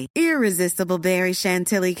rosé, irresistible berry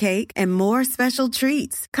chantilly cake, and more special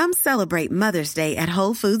treats. Come celebrate Mother's Day at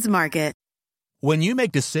Whole Foods Market. When you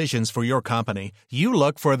make decisions for your company, you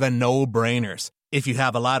look for the no-brainers. If you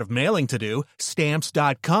have a lot of mailing to do,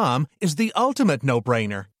 Stamps.com is the ultimate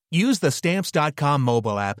no-brainer. Use the Stamps.com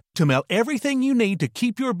mobile app to mail everything you need to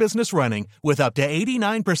keep your business running with up to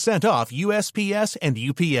 89% off USPS and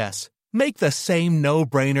UPS. Make the same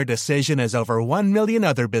no-brainer decision as over 1 million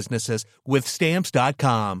other businesses with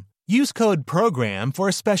Stamps.com. Use code PROGRAM for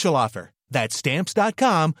a special offer. That's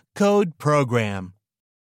Stamps.com, code PROGRAM.